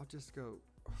I'll just go,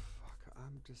 oh, fuck.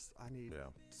 I need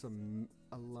some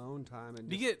alone time. And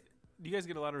Do you guys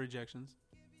get a lot of rejections?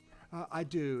 I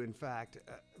do, in fact.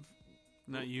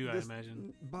 Not you, I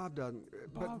imagine. Bob doesn't.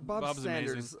 But Bob's Bob's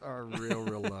standards are real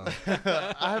low.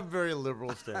 I have very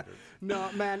liberal standards. No,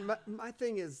 man, my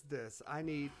thing is this. I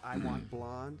want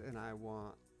blonde and I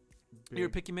want big You're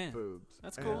a picky man. boobs.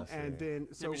 That's And- cool. And then,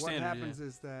 so your what standard, happens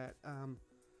is that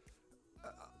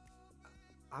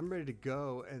I'm ready to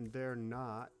go and they're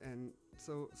not. And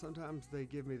so sometimes they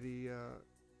give me the,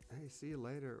 hey, see you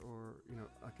later, or,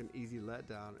 like an easy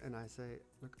letdown. And I say,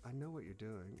 look, I know what you're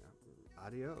doing.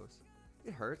 Adios.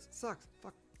 It hurts. It sucks.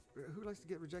 Fuck. Who likes to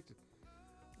get rejected?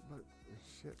 But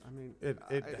shit, I mean,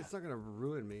 it's not gonna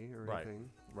ruin me or Right. anything.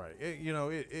 Right.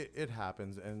 It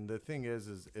happens, and the thing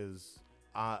is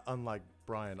unlike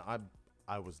Brian,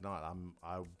 I was not. I'm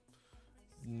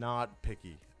not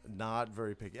picky, not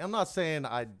very picky. I'm not saying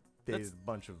I dated a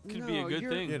bunch of Could be a good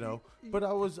thing. but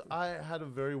I had a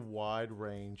very wide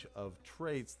range of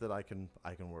traits that I can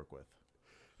work with.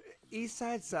 East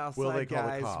side, south Will they side call the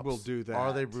guys cops? will do that.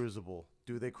 Are they bruisable?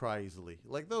 Do they cry easily?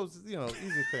 Like those,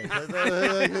 easy things.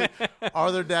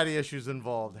 Are there daddy issues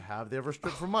involved? Have they ever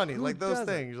stripped for money? Who like those doesn't?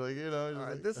 things. Like All just right,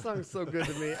 like- this song's so good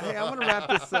to me. Hey, I want to wrap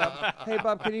this up. Hey,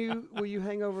 Bob, will you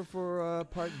hang over for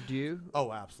part two?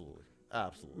 Oh, absolutely,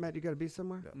 absolutely. Matt, you got to be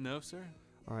somewhere? Yeah. No, sir.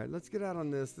 All right, let's get out on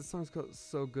this. This song's called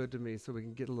So Good to Me, so we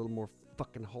can get a little more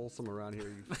fucking wholesome around here,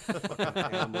 you fucking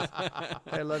animals.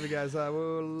 Hey, I love you guys.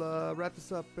 We'll wrap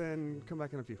this up and come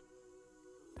back in a few.